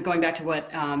mean, kind of going back to what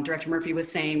Director Murphy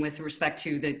was saying with respect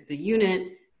to the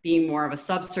unit being more of a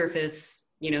subsurface,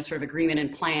 sort of agreement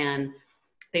and plan,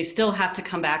 they still have to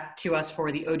come back to us for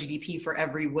the OGDP for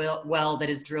every well that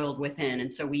is drilled within.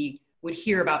 And so we would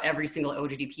hear about every single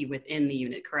OGDP within the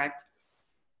unit, correct?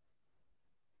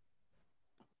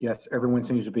 Yes, everyone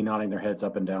seems to be nodding their heads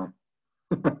up and down.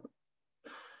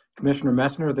 Commissioner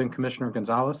Messner, then Commissioner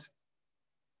Gonzalez.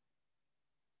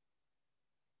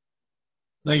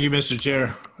 Thank you, Mr.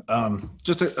 Chair.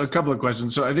 Just a couple of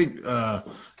questions. So I think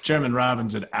Chairman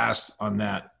Robbins had asked on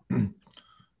that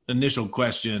initial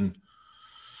question,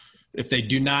 if they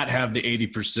do not have the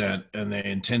 80% and they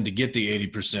intend to get the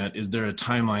 80%, is there a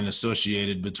timeline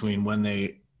associated between when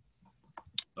they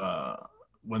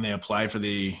apply for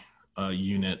the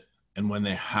unit and when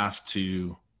they have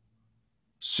to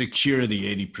secure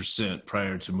the 80%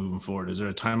 prior to moving forward? Is there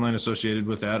a timeline associated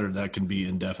with that, or that can be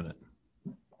indefinite?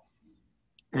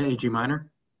 AG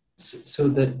Minor? So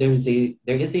there is a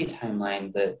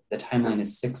timeline. The timeline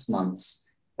is 6 months.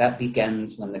 That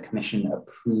begins when the commission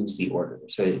approves the order.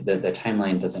 So the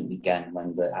timeline doesn't begin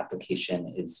when the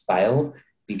application is filed,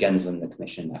 begins when the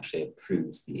commission actually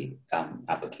approves the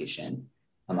application.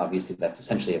 Obviously, that's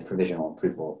essentially a provisional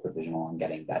approval, provisional on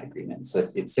getting that agreement. So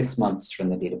it's 6 months from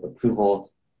the date of approval,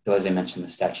 though as I mentioned, the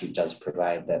statute does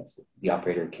provide that the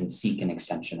operator can seek an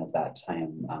extension of that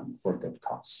time for good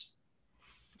costs.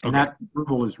 And that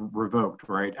approval is revoked,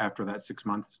 right, after that 6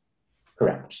 months?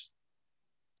 Correct.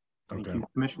 Thank you.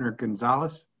 Commissioner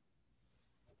Gonzalez?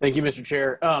 Thank you, Mr.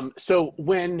 Chair. So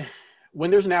when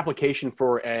there's an application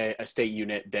for a state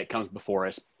unit that comes before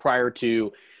us prior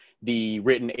to the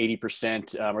written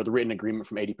 80% or the written agreement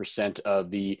from 80%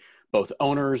 of the both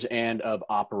owners and of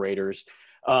operators,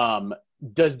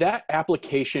 does that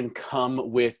application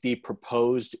come with the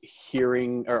proposed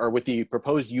hearing or with the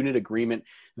proposed unit agreement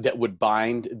that would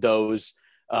bind those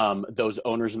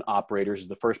owners and operators? Is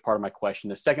the first part of my question.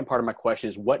 The second part of my question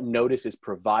is what notice is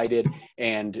provided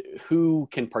and who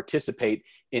can participate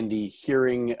in the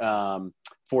hearing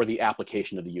for the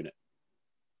application of the unit?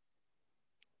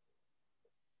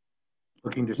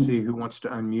 Looking to see who wants to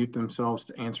unmute themselves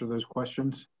to answer those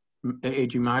questions.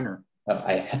 AG Minor.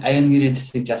 I unmuted to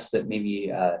suggest that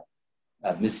maybe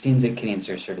Ms. Stanzik can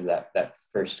answer sort of that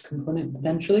first component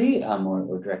potentially,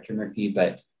 or Director Murphy,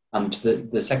 but to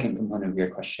the second component of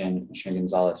your question, Commissioner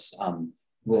Gonzalez,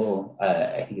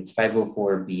 I think it's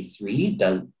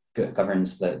 504B3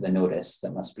 governs the notice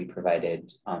that must be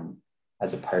provided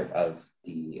as a part of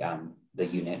the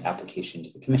unit application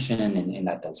to the commission, and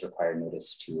that does require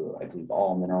notice to, I believe,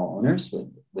 all mineral owners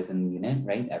within the unit,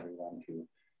 right? Everyone who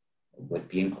would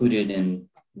be included in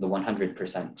the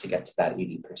 100% to get to that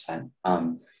 80%.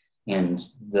 And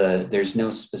there's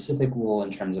no specific rule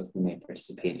in terms of who may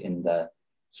participate in the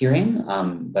hearing,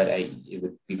 but it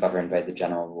would be governed by the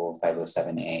general rule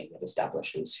 507A that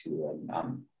establishes who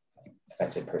an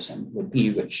affected person would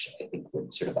be, which I think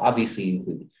would sort of obviously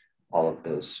include all of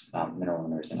those mineral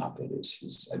owners and operators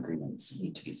whose agreements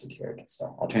need to be secured.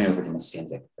 So I'll turn it over to Ms.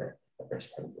 Stanzik for the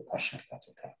first part of the question, if that's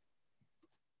okay.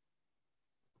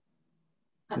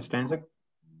 Ms. Stanzik?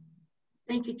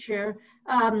 Thank you, Chair.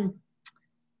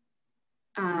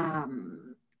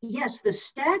 Yes, the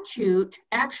statute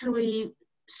actually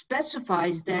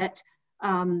specifies that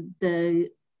the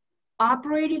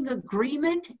operating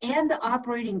agreement and the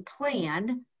operating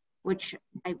plan, which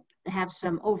I have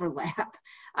some overlap,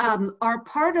 are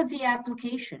part of the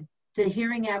application, the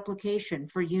hearing application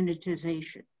for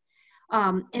unitization.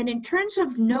 And in terms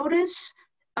of notice,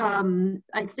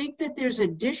 I think that there's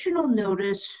additional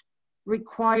notice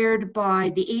required by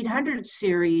the 800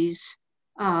 series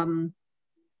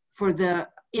for the,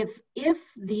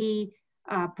 if the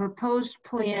proposed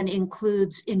plan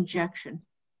includes injection.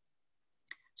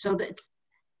 So that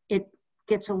it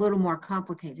gets a little more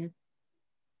complicated.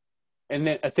 And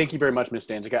then thank you very much, Ms.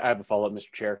 Stanzik. I have a follow-up,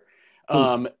 Mr. Chair.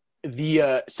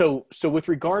 So with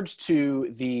regards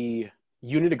to the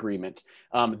unit agreement,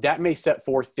 that may set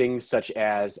forth things such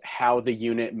as how the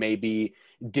unit may be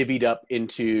divvied up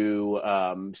into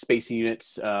spacing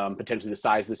units, potentially the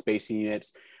size of the spacing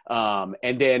units.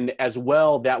 And then as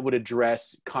well, that would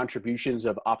address contributions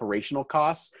of operational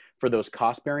costs for those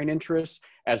cost-bearing interests,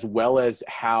 as well as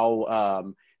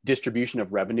how distribution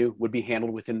of revenue would be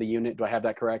handled within the unit. Do I have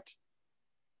that correct?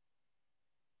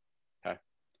 Okay.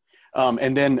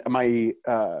 And then my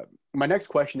next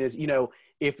question is,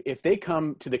 if they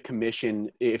come to the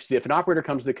commission, if an operator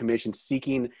comes to the commission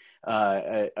seeking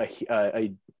a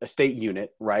state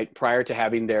unit, right, prior to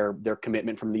having their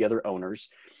commitment from the other owners,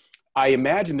 I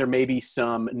imagine there may be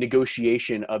some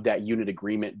negotiation of that unit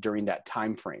agreement during that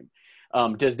time frame.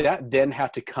 Does that then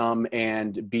have to come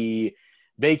and be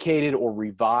vacated or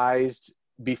revised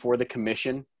before the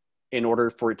commission in order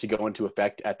for it to go into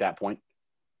effect at that point?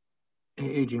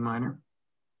 AG Minor.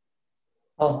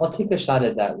 I'll take a shot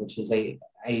at that, which is I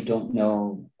don't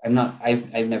know.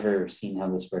 I've never seen how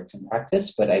this works in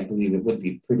practice, but I believe it would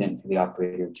be prudent for the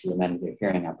operator to amend their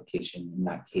hearing application in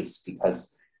that case,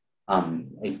 because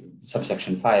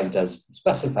subsection 5 does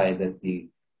specify that the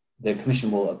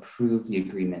commission will approve the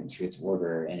agreement through its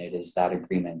order, and it is that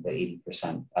agreement that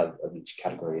 80% of each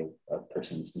category of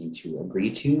persons need to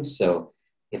agree to. So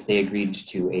if they agreed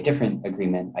to a different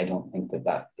agreement, I don't think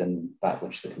than that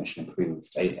which the commission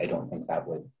approved, I don't think that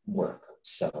would work.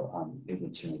 So it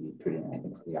would certainly be prudent, I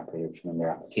think, for the operator to amend their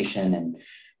application. And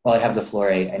while I have the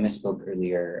floor, I misspoke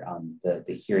earlier.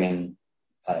 The hearing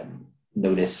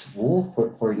notice rule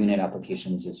for unit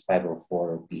applications is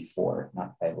 504B4,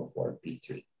 not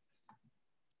 504B3.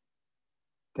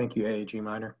 Thank you, AG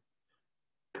Minor.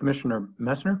 Commissioner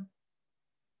Messner.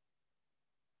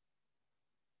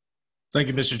 Thank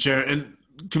you, Mr. Chair. And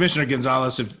Commissioner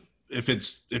Gonzalez,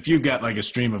 if you've got like a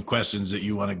stream of questions that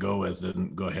you want to go with,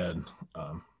 then go ahead.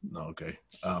 No, okay.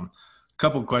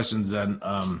 Couple questions then,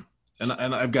 and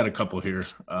I've got a couple here.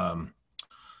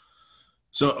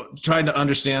 So trying to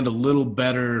understand a little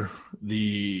better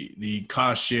the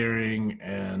cost sharing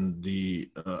and the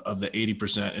of the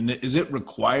 80%. And is it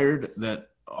required that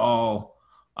all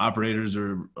operators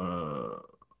or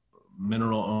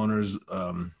mineral owners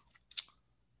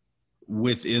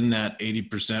within that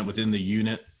 80%, within the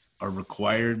unit, are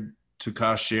required to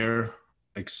cost share,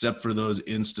 except for those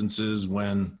instances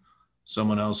when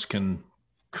someone else can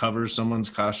cover someone's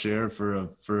cost share for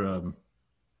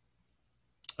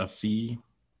a fee?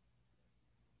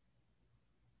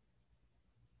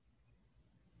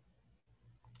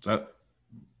 Does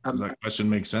that question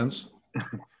make sense?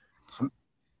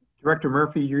 Director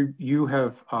Murphy, you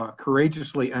have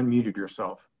courageously unmuted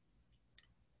yourself.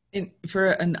 For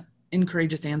an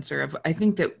incourageous answer, I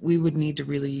think that we would need to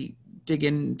really dig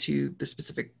into the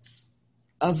specifics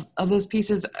of those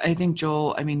pieces. I think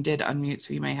Joel, did unmute,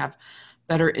 so you may have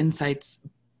better insights.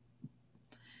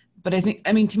 But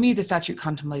to me, the statute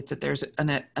contemplates that there's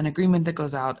an agreement that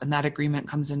goes out, and that agreement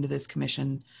comes into this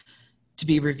commission to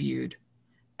be reviewed.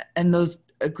 And those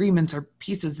agreements are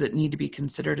pieces that need to be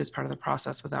considered as part of the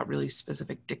process without really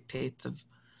specific dictates of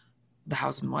the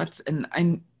hows and whats. And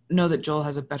I know that Joel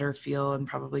has a better feel, and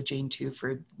probably Jane too,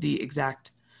 for the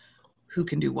exact who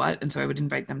can do what. And so I would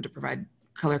invite them to provide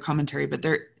color commentary, but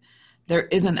there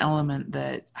is an element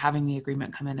that having the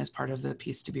agreement come in as part of the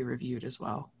piece to be reviewed as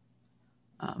well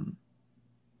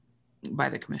by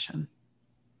the commission.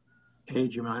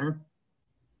 AG Minor.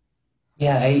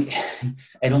 Yeah,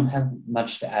 I don't have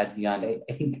much to add beyond.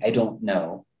 I think I don't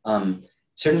know.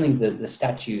 Certainly the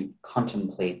statute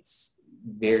contemplates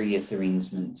various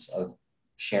arrangements of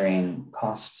sharing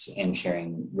costs and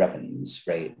sharing revenues,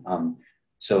 right?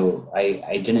 So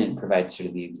I didn't provide sort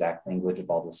of the exact language of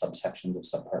all the subsections of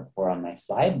subpart 4 on my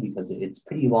slide because it's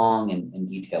pretty long and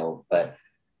detailed, but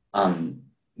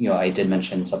I did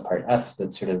mention subpart F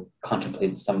that sort of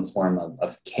contemplates some form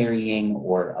of carrying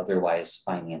or otherwise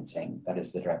financing. That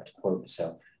is the direct quote.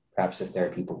 So perhaps if there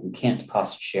are people who can't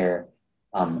cost share,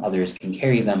 others can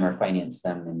carry them or finance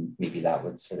them, and maybe that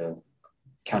would sort of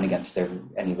count against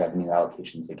any revenue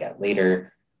allocations they get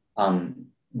later.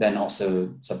 Then also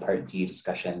subpart D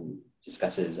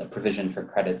discusses a provision for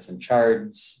credits and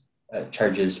charges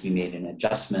to be made an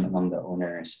adjustment among the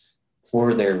owners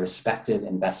for their respective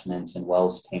investments in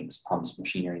wells, tanks, pumps,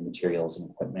 machinery, materials, and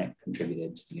equipment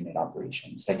contributed to the unit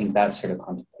operations. So I think that sort of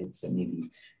contemplates that maybe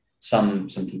some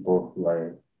people who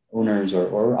are owners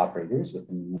or operators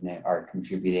within the unit are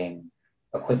contributing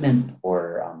equipment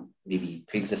or maybe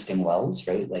pre-existing wells,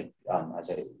 right? Like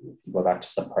if you go back to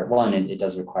subpart 1, it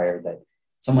does require that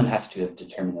someone has to have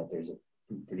determined that there's a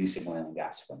producing oil and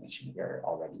gas formation here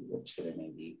already, which so there may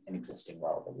be an existing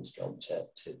well that was drilled to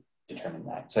determine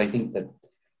that. So I think that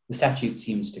the statute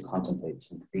seems to contemplate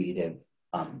some creative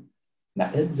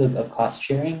methods of cost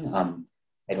sharing.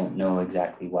 I don't know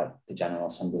exactly what the General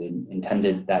Assembly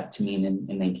intended that to mean in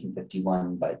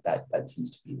 1951, but that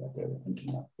seems to be what they were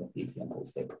thinking of with the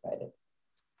examples they provided.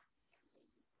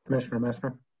 Commissioner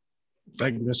Messmer.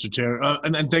 Thank you, Mr. Chair,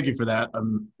 and thank you for that.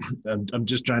 I'm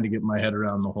just trying to get my head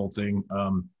around the whole thing.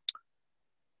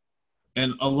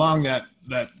 And along that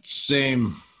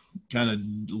same kind of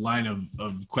line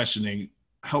of questioning,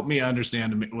 help me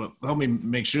understand. Well, help me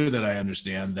make sure that I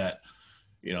understand that.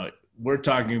 We're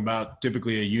talking about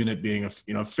typically a unit being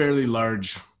a fairly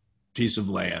large piece of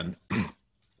land,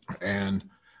 and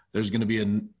there's going to be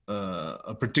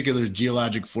a particular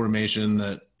geologic formation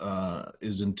that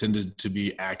is intended to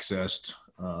be accessed,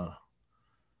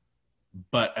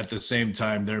 but at the same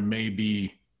time there may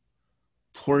be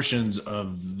portions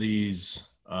of these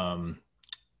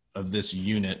of this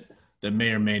unit that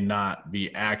may or may not be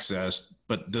accessed.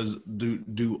 But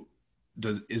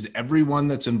is everyone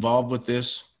that's involved with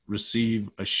this receive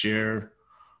a share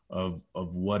of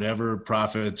whatever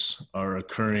profits are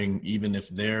occurring, even if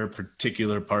their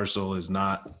particular parcel is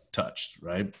not touched,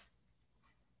 right?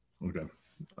 Okay,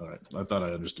 all right, I thought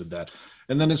I understood that.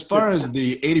 And then as far as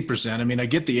the 80%, I mean, I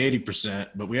get the 80%,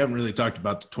 but we haven't really talked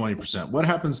about the 20%. What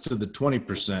happens to the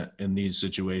 20% in these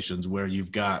situations where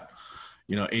you've got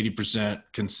 80%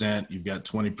 consent, you've got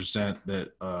 20%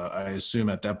 that I assume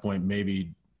at that point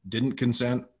maybe didn't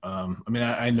consent? I mean,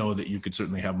 I know that you could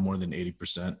certainly have more than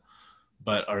 80%,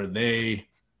 but are they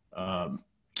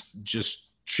just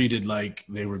treated like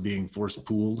they were being forced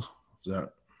pooled? Is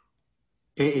that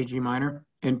AG Minor?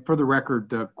 And for the record,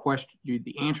 the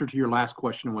answer to your last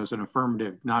question was an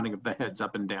affirmative nodding of the heads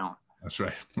up and down. That's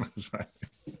right. That's right.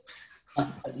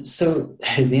 So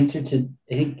the answer to,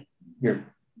 I think, your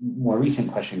more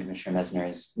recent question, Commissioner Messner,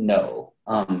 is no.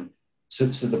 So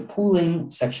the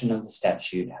pooling section of the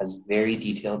statute has very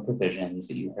detailed provisions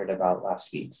that you heard about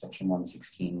last week, section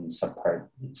 116, subpart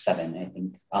 7, I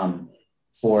think,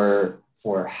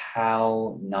 for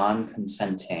how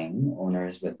non-consenting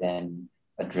owners within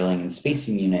a drilling and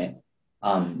spacing unit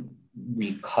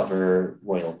recover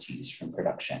royalties from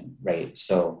production, right?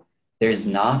 So there's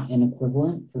not an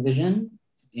equivalent provision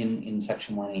in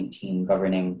section 118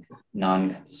 governing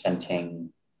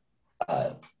non-consenting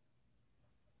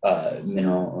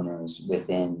mineral owners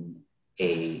within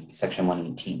a section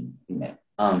 118 unit.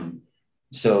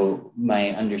 So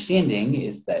my understanding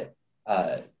is that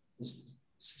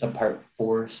subpart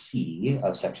 4C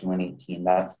of section 118,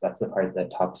 that's the part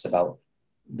that talks about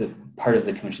the part of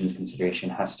the commission's consideration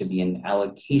has to be an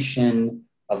allocation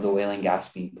of the oil and gas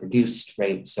being produced,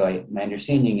 right? So my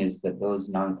understanding is that those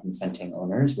non-consenting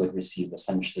owners would receive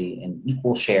essentially an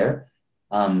equal share,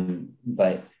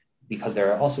 but because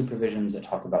there are also provisions that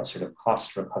talk about sort of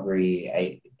cost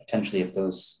recovery, potentially if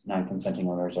those non-consenting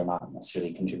owners are not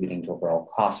necessarily contributing to overall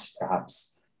costs,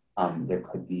 perhaps there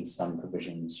could be some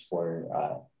provisions for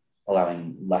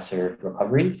allowing lesser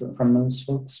recovery from those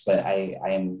folks, but I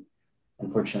am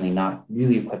unfortunately not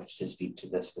really equipped to speak to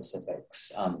the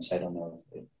specifics. So I don't know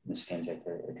if Ms. Stanzik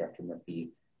or Director Murphy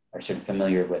are sort of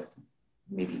familiar with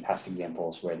maybe past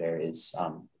examples where there is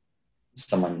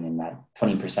someone in that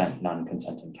 20%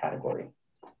 non-consenting category.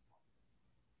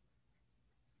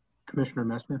 Commissioner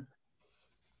Messmer.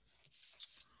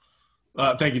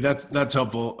 Thank you. That's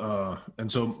helpful.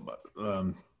 And so,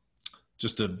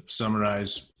 just to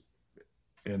summarize,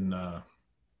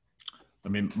 I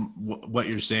mean, what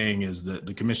you're saying is that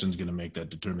the commission's going to make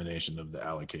that determination of the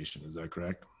allocation. Is that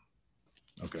correct?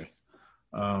 Okay.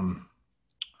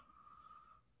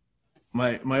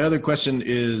 My other question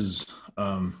is,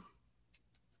 and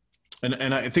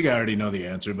I think I already know the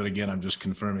answer, but again, I'm just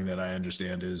confirming that I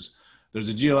understand, is there's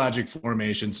a geologic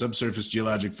formation, subsurface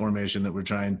geologic formation that we're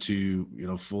trying to,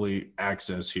 fully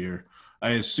access here.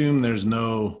 I assume there's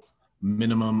no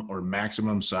minimum or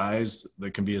maximum size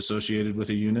that can be associated with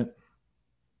a unit.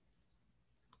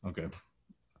 Okay.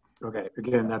 Okay.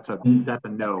 Again, that's a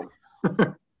no.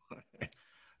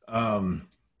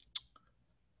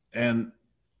 And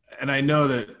I know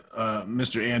that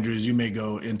Mr. Andrews, you may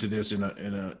go into this in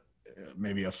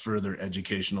maybe a further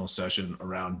educational session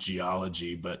around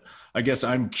geology, but I guess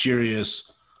I'm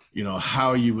curious,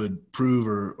 how you would prove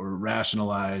or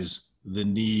rationalize the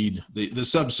need, the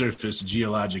subsurface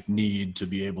geologic need to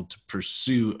be able to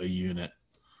pursue a unit.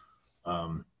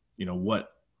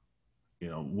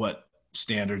 What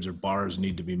standards or bars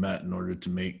need to be met in order to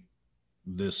make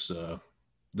this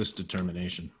this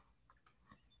determination.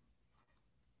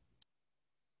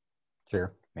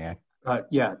 Chair, may I?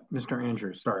 Yeah, Mr.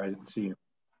 Andrews. Sorry, I didn't see you.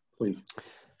 Please.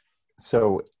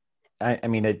 So, I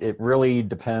mean, it really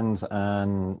depends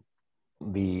on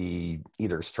the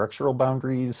either structural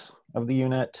boundaries of the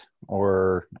unit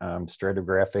or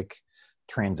stratigraphic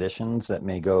transitions that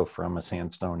may go from a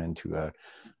sandstone into a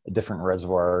different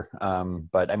reservoir.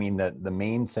 But I mean, the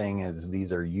main thing is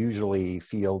these are usually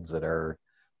fields that are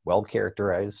well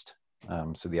characterized.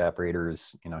 So the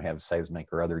operators, have seismic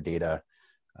or other data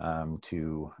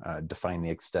to define the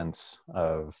extents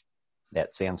of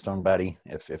that sandstone body,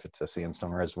 if it's a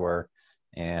sandstone reservoir.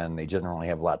 And they generally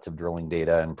have lots of drilling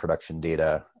data and production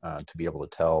data to be able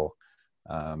to tell,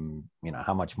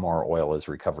 how much more oil is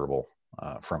recoverable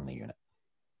from the unit.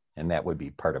 And that would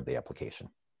be part of the application.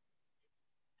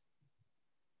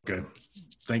 Okay,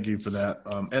 thank you for that.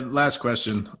 And last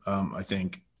question, I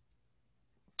think,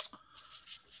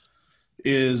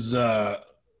 is we've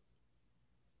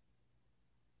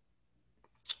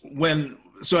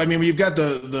got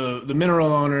the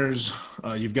mineral owners,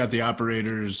 you've got the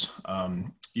operators,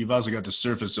 you've also got the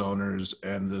surface owners,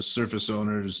 and the surface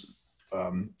owners,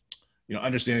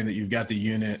 understanding that you've got the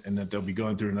unit and that they'll be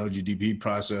going through an OGDP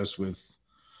process with,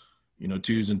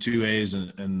 2s and 2As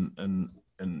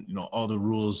and all the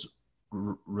rules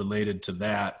related to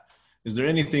that. Is there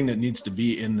anything that needs to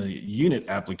be in the unit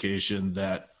application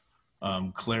that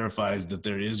clarifies that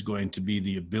there is going to be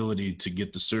the ability to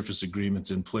get the surface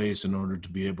agreements in place in order to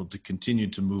be able to continue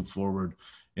to move forward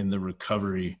in the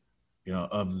recovery,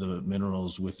 of the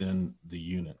minerals within the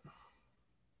unit?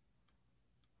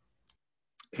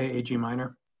 AG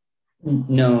Minor.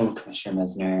 No, Commissioner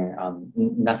Mesner.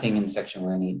 Nothing in Section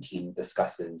 118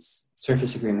 discusses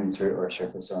surface agreements or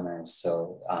surface owners.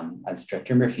 So as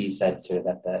Director Murphy said sort of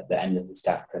at the end of the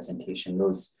staff presentation,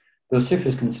 those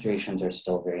surface considerations are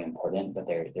still very important, but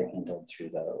they're handled through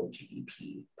the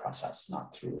OGDP process,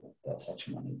 not through the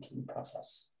Section 118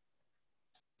 process.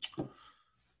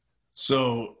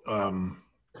 So,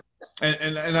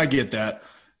 and I get that.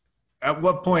 At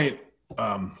what point,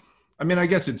 I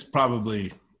guess it's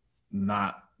probably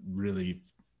not really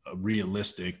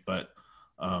realistic, but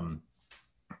I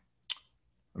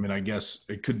guess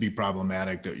it could be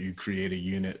problematic that you create a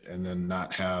unit and then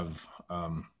not have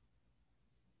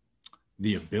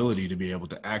the ability to be able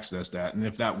to access that. And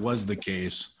if that was the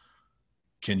case,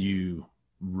 can you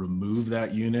remove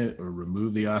that unit or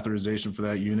remove the authorization for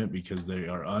that unit because they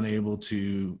are unable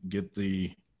to get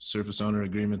the surface owner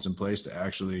agreements in place to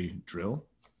actually drill?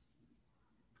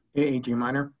 AG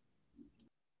Minor.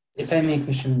 If I may,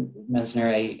 Commissioner Mesner,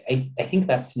 I think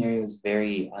that scenario is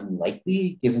very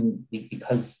unlikely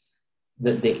because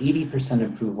the 80%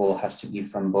 approval has to be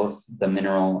from both the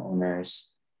mineral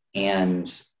owners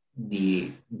and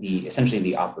the essentially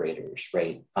the operators,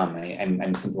 right?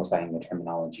 I'm simplifying the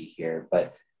terminology here,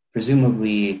 but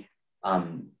presumably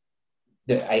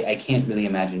I can't really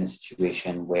imagine a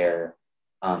situation where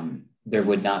there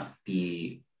would not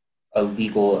be a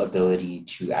legal ability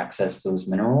to access those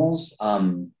minerals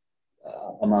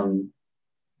among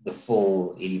the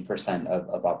full 80%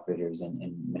 of operators and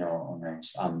mineral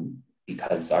owners,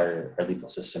 because our legal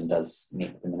system does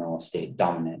make the mineral estate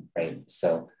dominant, right?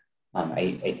 So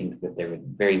I think that there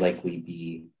would very likely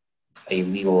be a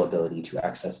legal ability to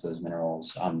access those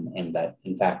minerals, and that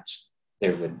in fact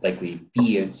there would likely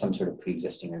be some sort of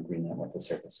pre-existing agreement with the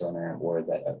surface owner, or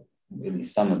that at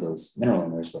least some of those mineral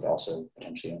owners would also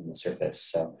potentially own the surface.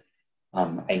 So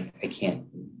I can't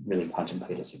really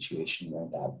contemplate a situation where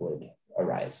that would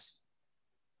arise.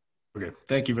 Okay,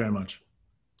 thank you very much.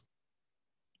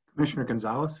 Commissioner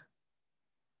Gonzalez.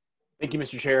 Thank you,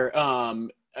 Mr. Chair.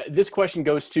 This question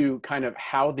goes to kind of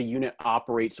how the unit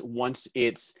operates once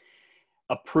it's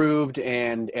approved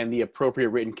and the appropriate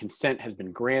written consent has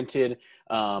been granted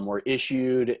or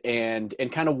issued, and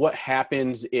kind of what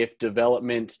happens if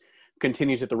development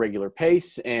continues at the regular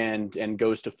pace and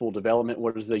goes to full development.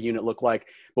 What does the unit look like?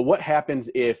 But what happens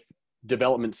if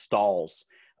development stalls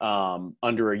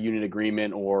under a unit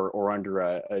agreement or under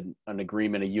an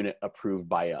agreement, a unit approved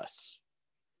by us?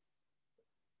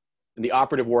 And the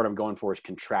operative word I'm going for is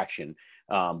contraction,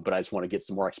 but I just want to get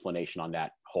some more explanation on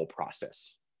that whole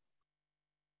process.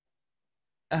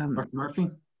 Dr. Murphy?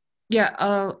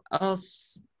 Yeah,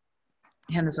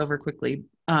 hand this over quickly.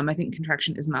 I think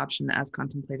contraction is an option as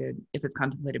contemplated, if it's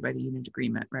contemplated by the unit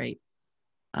agreement, right?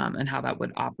 And how that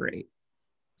would operate.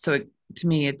 So to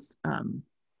me, it's,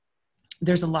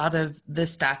 there's a lot of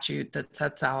this statute that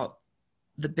sets out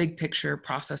the big picture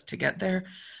process to get there,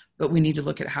 but we need to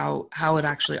look at how it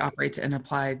actually operates and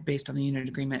applied based on the unit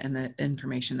agreement and the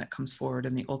information that comes forward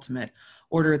in the ultimate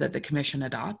order that the commission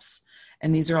adopts.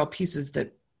 And these are all pieces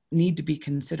that need to be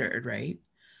considered, right?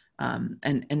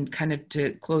 And kind of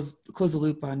to close the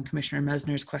loop on Commissioner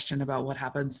Mesner's question about what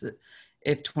happens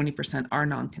if 20% are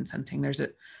non-consenting.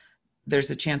 There's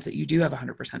a chance that you do have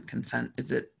 100% consent, is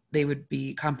that they would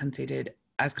be compensated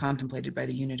as contemplated by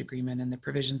the unit agreement, and the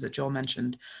provisions that Joel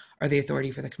mentioned are the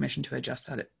authority for the commission to adjust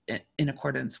that in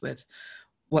accordance with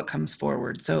what comes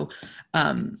forward. So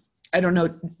I don't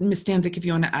know, Ms. Stanzik, if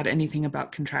you want to add anything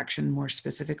about contraction more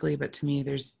specifically, but to me,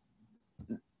 this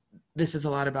is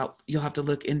a lot about, you'll have to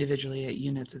look individually at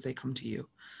units as they come to you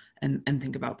and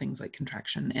think about things like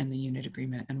contraction and the unit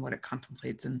agreement and what it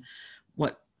contemplates and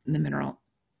what the mineral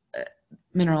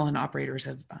and operators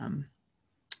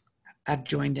have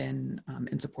joined in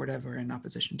support of or in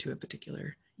opposition to a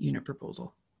particular unit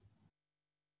proposal.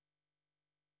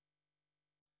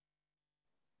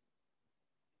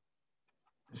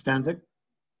 Ms. Stanzik?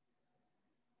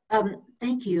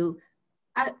 Thank you.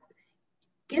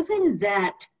 Given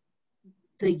that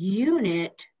the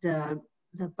unit, the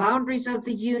boundaries of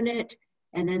the unit,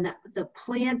 and then the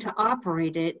plan to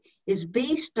operate it is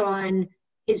based on,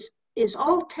 is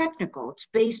all technical. It's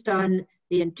based on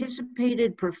the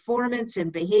anticipated performance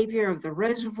and behavior of the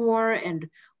reservoir and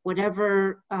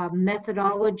whatever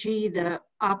methodology the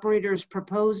operator is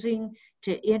proposing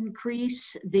to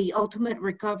increase the ultimate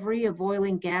recovery of oil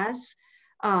and gas.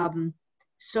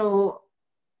 So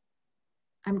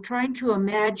I'm trying to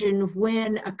imagine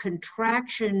when a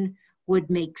contraction would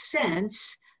make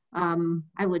sense.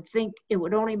 I would think it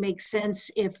would only make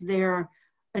sense if their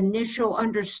initial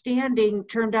understanding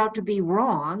turned out to be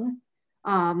wrong.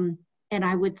 And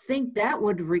I would think that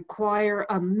would require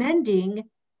amending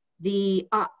the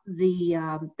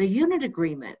unit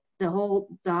agreement, the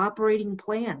operating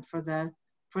plan for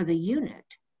the unit.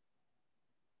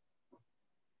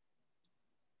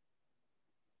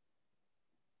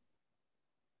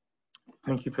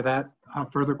 Thank you for that.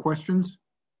 Further questions?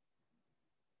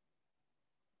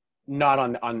 Not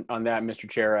on that, Mr.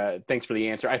 Chair. Thanks for the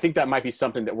answer. I think that might be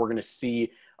something that we're going to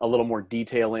see a little more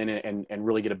detail in and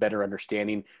really get a better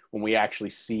understanding when we actually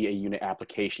see a unit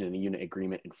application and a unit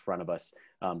agreement in front of us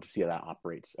to see how that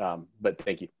operates. But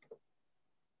thank you.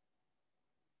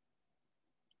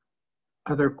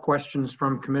 Other questions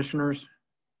from commissioners?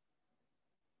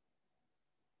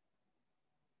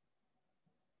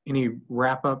 Any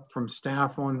wrap up from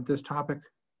staff on this topic?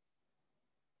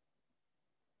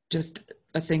 Just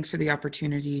thanks for the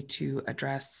opportunity to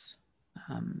address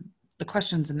the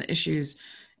questions and the issues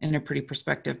in a pretty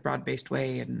perspective, broad-based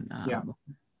way, and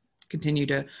continue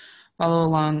to follow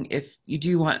along. If you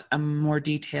do want a more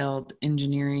detailed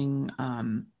engineering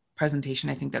presentation,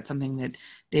 I think that's something that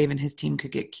Dave and his team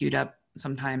could get queued up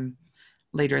sometime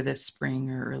later this spring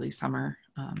or early summer.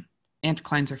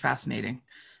 Anticlines are fascinating,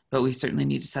 but we certainly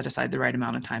need to set aside the right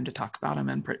amount of time to talk about them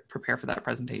and prepare for that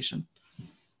presentation.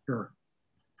 Sure.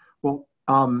 Well,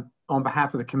 on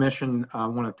behalf of the commission, I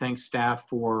want to thank staff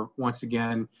for once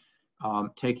again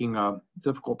taking a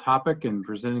difficult topic and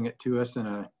presenting it to us in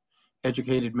an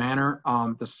educated manner.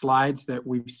 The slides that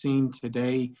we've seen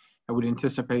today, I would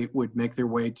anticipate would make their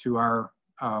way to our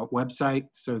website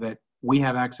so that we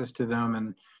have access to them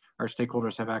and our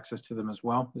stakeholders have access to them as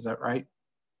well. Is that right?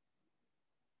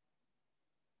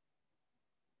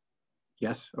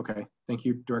 Yes, okay. Thank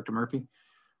you, Director Murphy.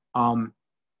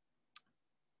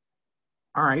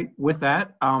 All right, with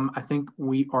that, I think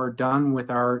we are done with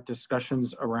our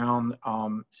discussions around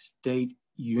state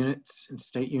units and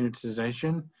state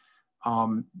unitization.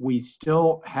 We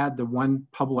still had the one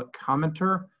public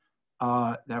commenter,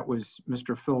 that was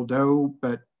Mr. Phil Doe,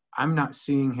 but I'm not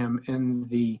seeing him in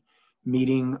the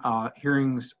meeting.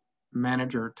 Hearings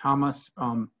Manager Thomas,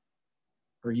 are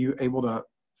you able to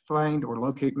find or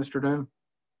locate Mr. Doe?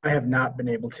 I have not been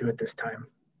able to at this time.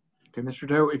 Okay, Mr.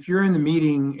 Doe, if you're in the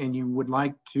meeting and you would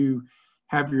like to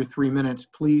have your 3 minutes,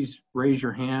 please raise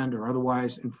your hand or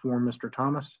otherwise inform Mr.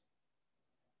 Thomas.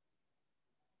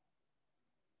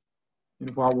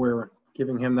 And while we're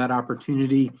giving him that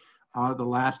opportunity, the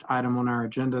last item on our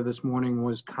agenda this morning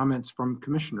was comments from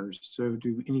commissioners. So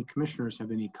do any commissioners have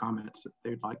any comments that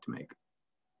they'd like to make?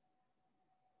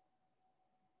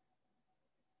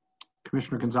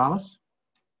 Commissioner Gonzalez?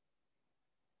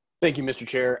 Thank you, Mr.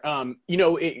 Chair. You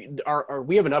know,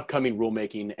 we have an upcoming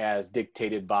rulemaking as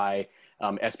dictated by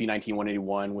SB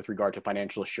 19181 with regard to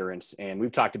financial assurance. And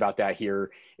we've talked about that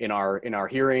here in our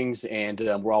hearings, and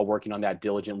we're all working on that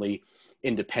diligently,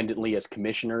 independently as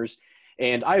commissioners.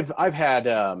 And I've had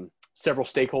several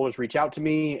stakeholders reach out to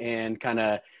me and kind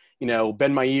of,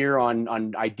 bend my ear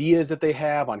on ideas that they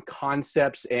have, on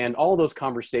concepts, and all of those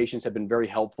conversations have been very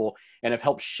helpful and have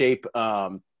helped shape,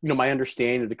 my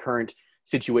understanding of the current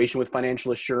situation with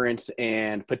financial assurance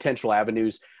and potential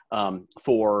avenues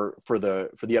for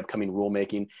the upcoming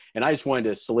rulemaking. And I just wanted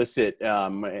to solicit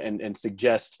and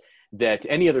suggest that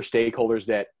any other stakeholders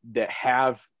that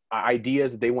have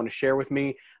ideas that they want to share with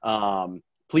me,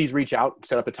 please reach out,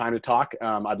 set up a time to talk.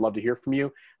 I'd love to hear from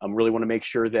you. I really want to make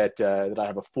sure that I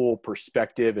have a full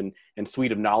perspective and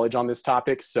suite of knowledge on this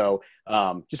topic. So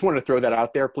just wanted to throw that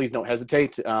out there. Please don't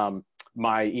hesitate.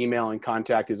 My email and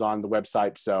contact is on the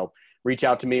website. So reach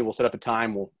out to me. We'll set up a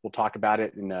time. We'll talk about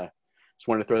it. And just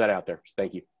wanted to throw that out there. So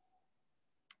thank you.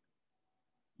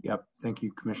 Yep. Thank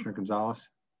you, Commissioner Gonzalez.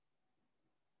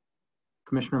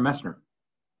 Commissioner Messner.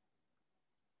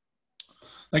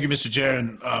 Thank you, Mr. Chair.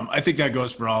 And I think that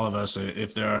goes for all of us.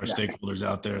 If there are stakeholders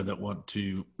out there that want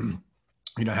to,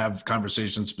 have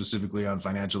conversations specifically on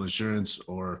financial assurance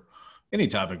or any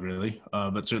topic really,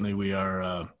 but certainly we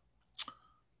are,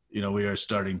 we are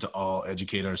starting to all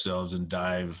educate ourselves and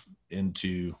dive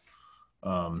into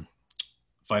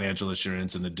financial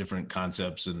assurance and the different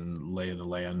concepts and lay of the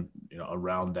land,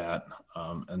 around that.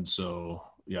 And so,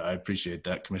 I appreciate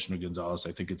that, Commissioner Gonzalez.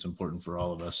 I think it's important for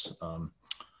all of us.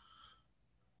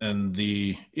 And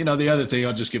the other thing,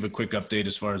 I'll just give a quick update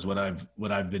as far as what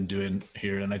I've been doing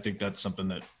here. And I think that's something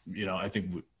that, I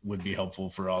think would be helpful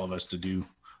for all of us to do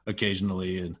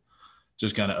occasionally, and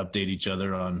just kind of update each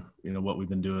other on, what we've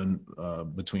been doing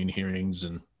between hearings.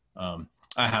 And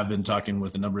I have been talking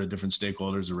with a number of different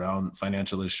stakeholders around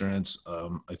financial assurance.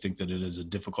 I think that it is a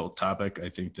difficult topic. I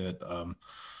think that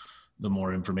the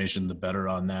more information, the better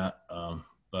on that.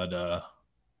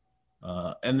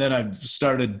 And then I've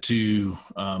started to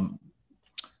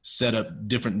set up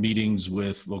different meetings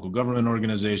with local government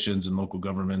organizations and local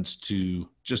governments to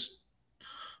just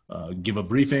give a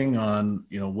briefing on,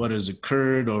 what has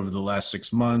occurred over the last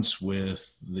 6 months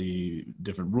with the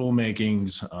different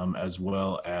rulemakings, as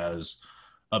well as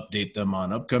update them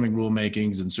on upcoming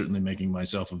rulemakings, and certainly making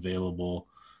myself available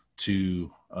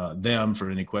to them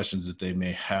for any questions that they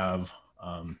may have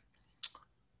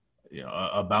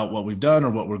about what we've done or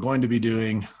what we're going to be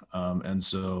doing. And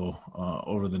so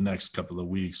over the next couple of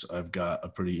weeks, I've got a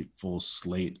pretty full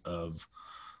slate of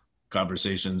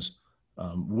conversations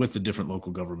with the different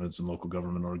local governments and local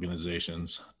government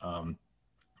organizations.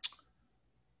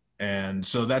 And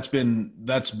so that's been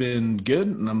good.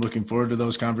 And I'm looking forward to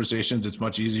those conversations. It's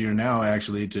much easier now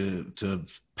actually to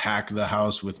pack the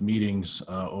house with meetings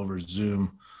over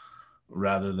Zoom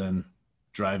rather than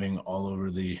driving all over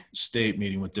the state,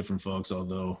 meeting with different folks,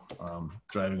 although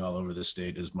driving all over the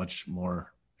state is much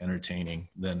more entertaining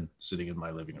than sitting in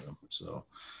my living room. So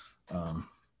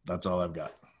that's all I've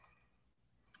got.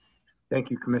 Thank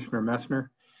you, Commissioner Messner.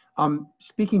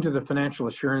 Speaking to the financial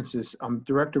assurances,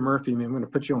 Director Murphy, I'm going to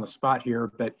put you on the spot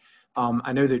here, but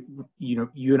I know that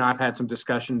you and I have had some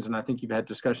discussions, and I think you've had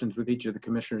discussions with each of the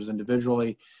commissioners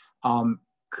individually.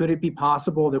 Could it be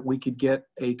possible that we could get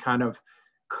a kind of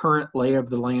current lay of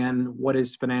the land? What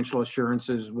is financial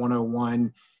assurances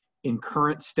 101 in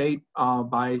current state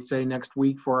by, say, next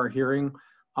week for our hearing,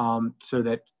 so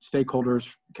that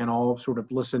stakeholders can all sort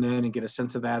of listen in and get a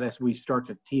sense of that as we start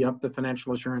to tee up the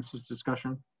financial assurances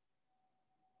discussion?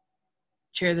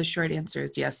 Chair, the short answer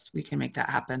is yes, we can make that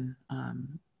happen.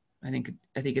 I think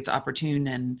it's opportune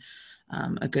and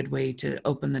a good way to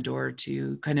open the door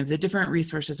to kind of the different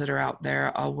resources that are out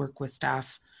there. I'll work with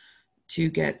staff to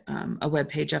get a web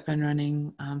page up and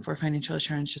running for financial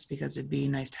assurance, just because it'd be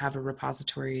nice to have a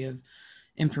repository of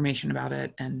information about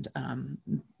it and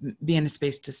be in a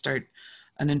space to start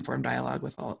an informed dialogue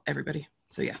with everybody.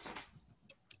 So yes.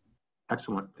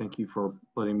 Excellent. Thank you for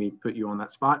letting me put you on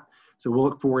that spot. So we'll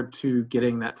look forward to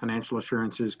getting that financial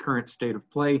assurances current state of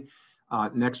play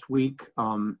next week.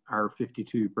 Our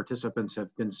 52 participants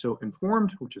have been so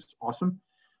informed, which is awesome.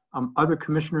 Other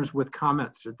commissioners with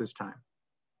comments at this time?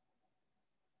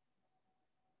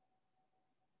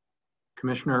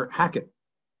 Commissioner Hackett.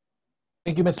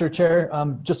 Thank you, Mr. Chair.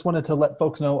 Just wanted to let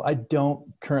folks know I don't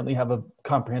currently have a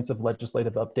comprehensive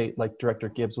legislative update like Director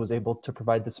Gibbs was able to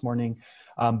provide this morning,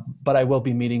 but I will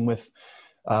be meeting with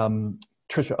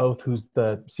Tricia Oath, who's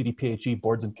the CDPHE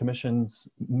Boards and Commissions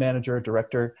Manager,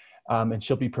 Director, and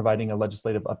she'll be providing a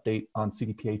legislative update on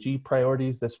CDPHE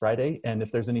priorities this Friday. And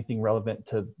if there's anything relevant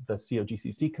to the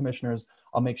COGCC commissioners,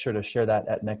 I'll make sure to share that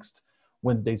at next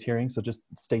Wednesday's hearing. So just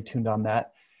stay tuned on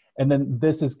that. And then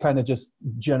this is kind of just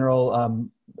general.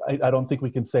 I don't think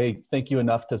we can say thank you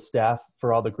enough to staff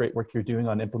for all the great work you're doing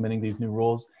on implementing these new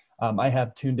rules. I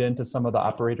have tuned into some of the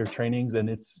operator trainings, and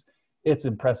it's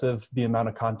impressive the amount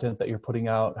of content that you're putting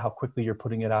out, how quickly you're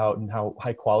putting it out, and how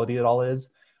high quality it all is.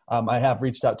 I have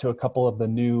reached out to a couple of the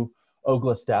new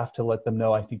OGLA staff to let them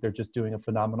know I think they're just doing a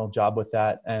phenomenal job with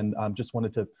that, and just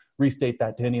wanted to restate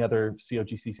that to any other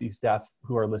COGCC staff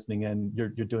who are listening in. You're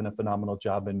doing a phenomenal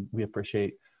job, and we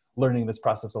appreciate learning this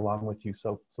process along with you.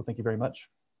 So thank you very much.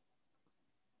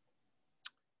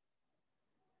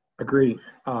 Agree.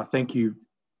 Thank you,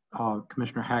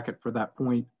 Commissioner Hackett, for that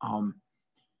point.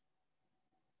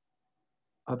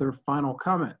 Other final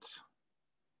comments?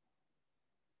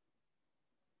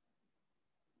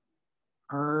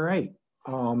 All right.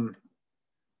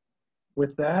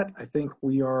 With that, I think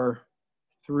we are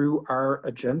through our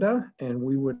agenda, and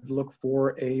we would look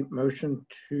for a motion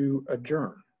to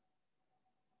adjourn.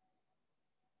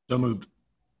 So moved.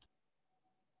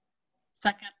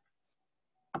 Second.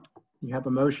 You have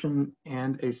a motion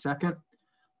and a second.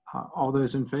 All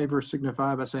those in favor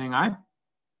signify by saying aye.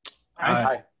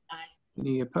 Aye.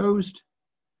 Any opposed?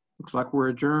 Looks like we're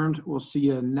adjourned. We'll see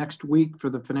you next week for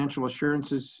the financial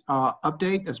assurances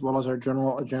update, as well as our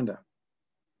general agenda.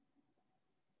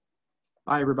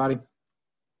 Bye, everybody.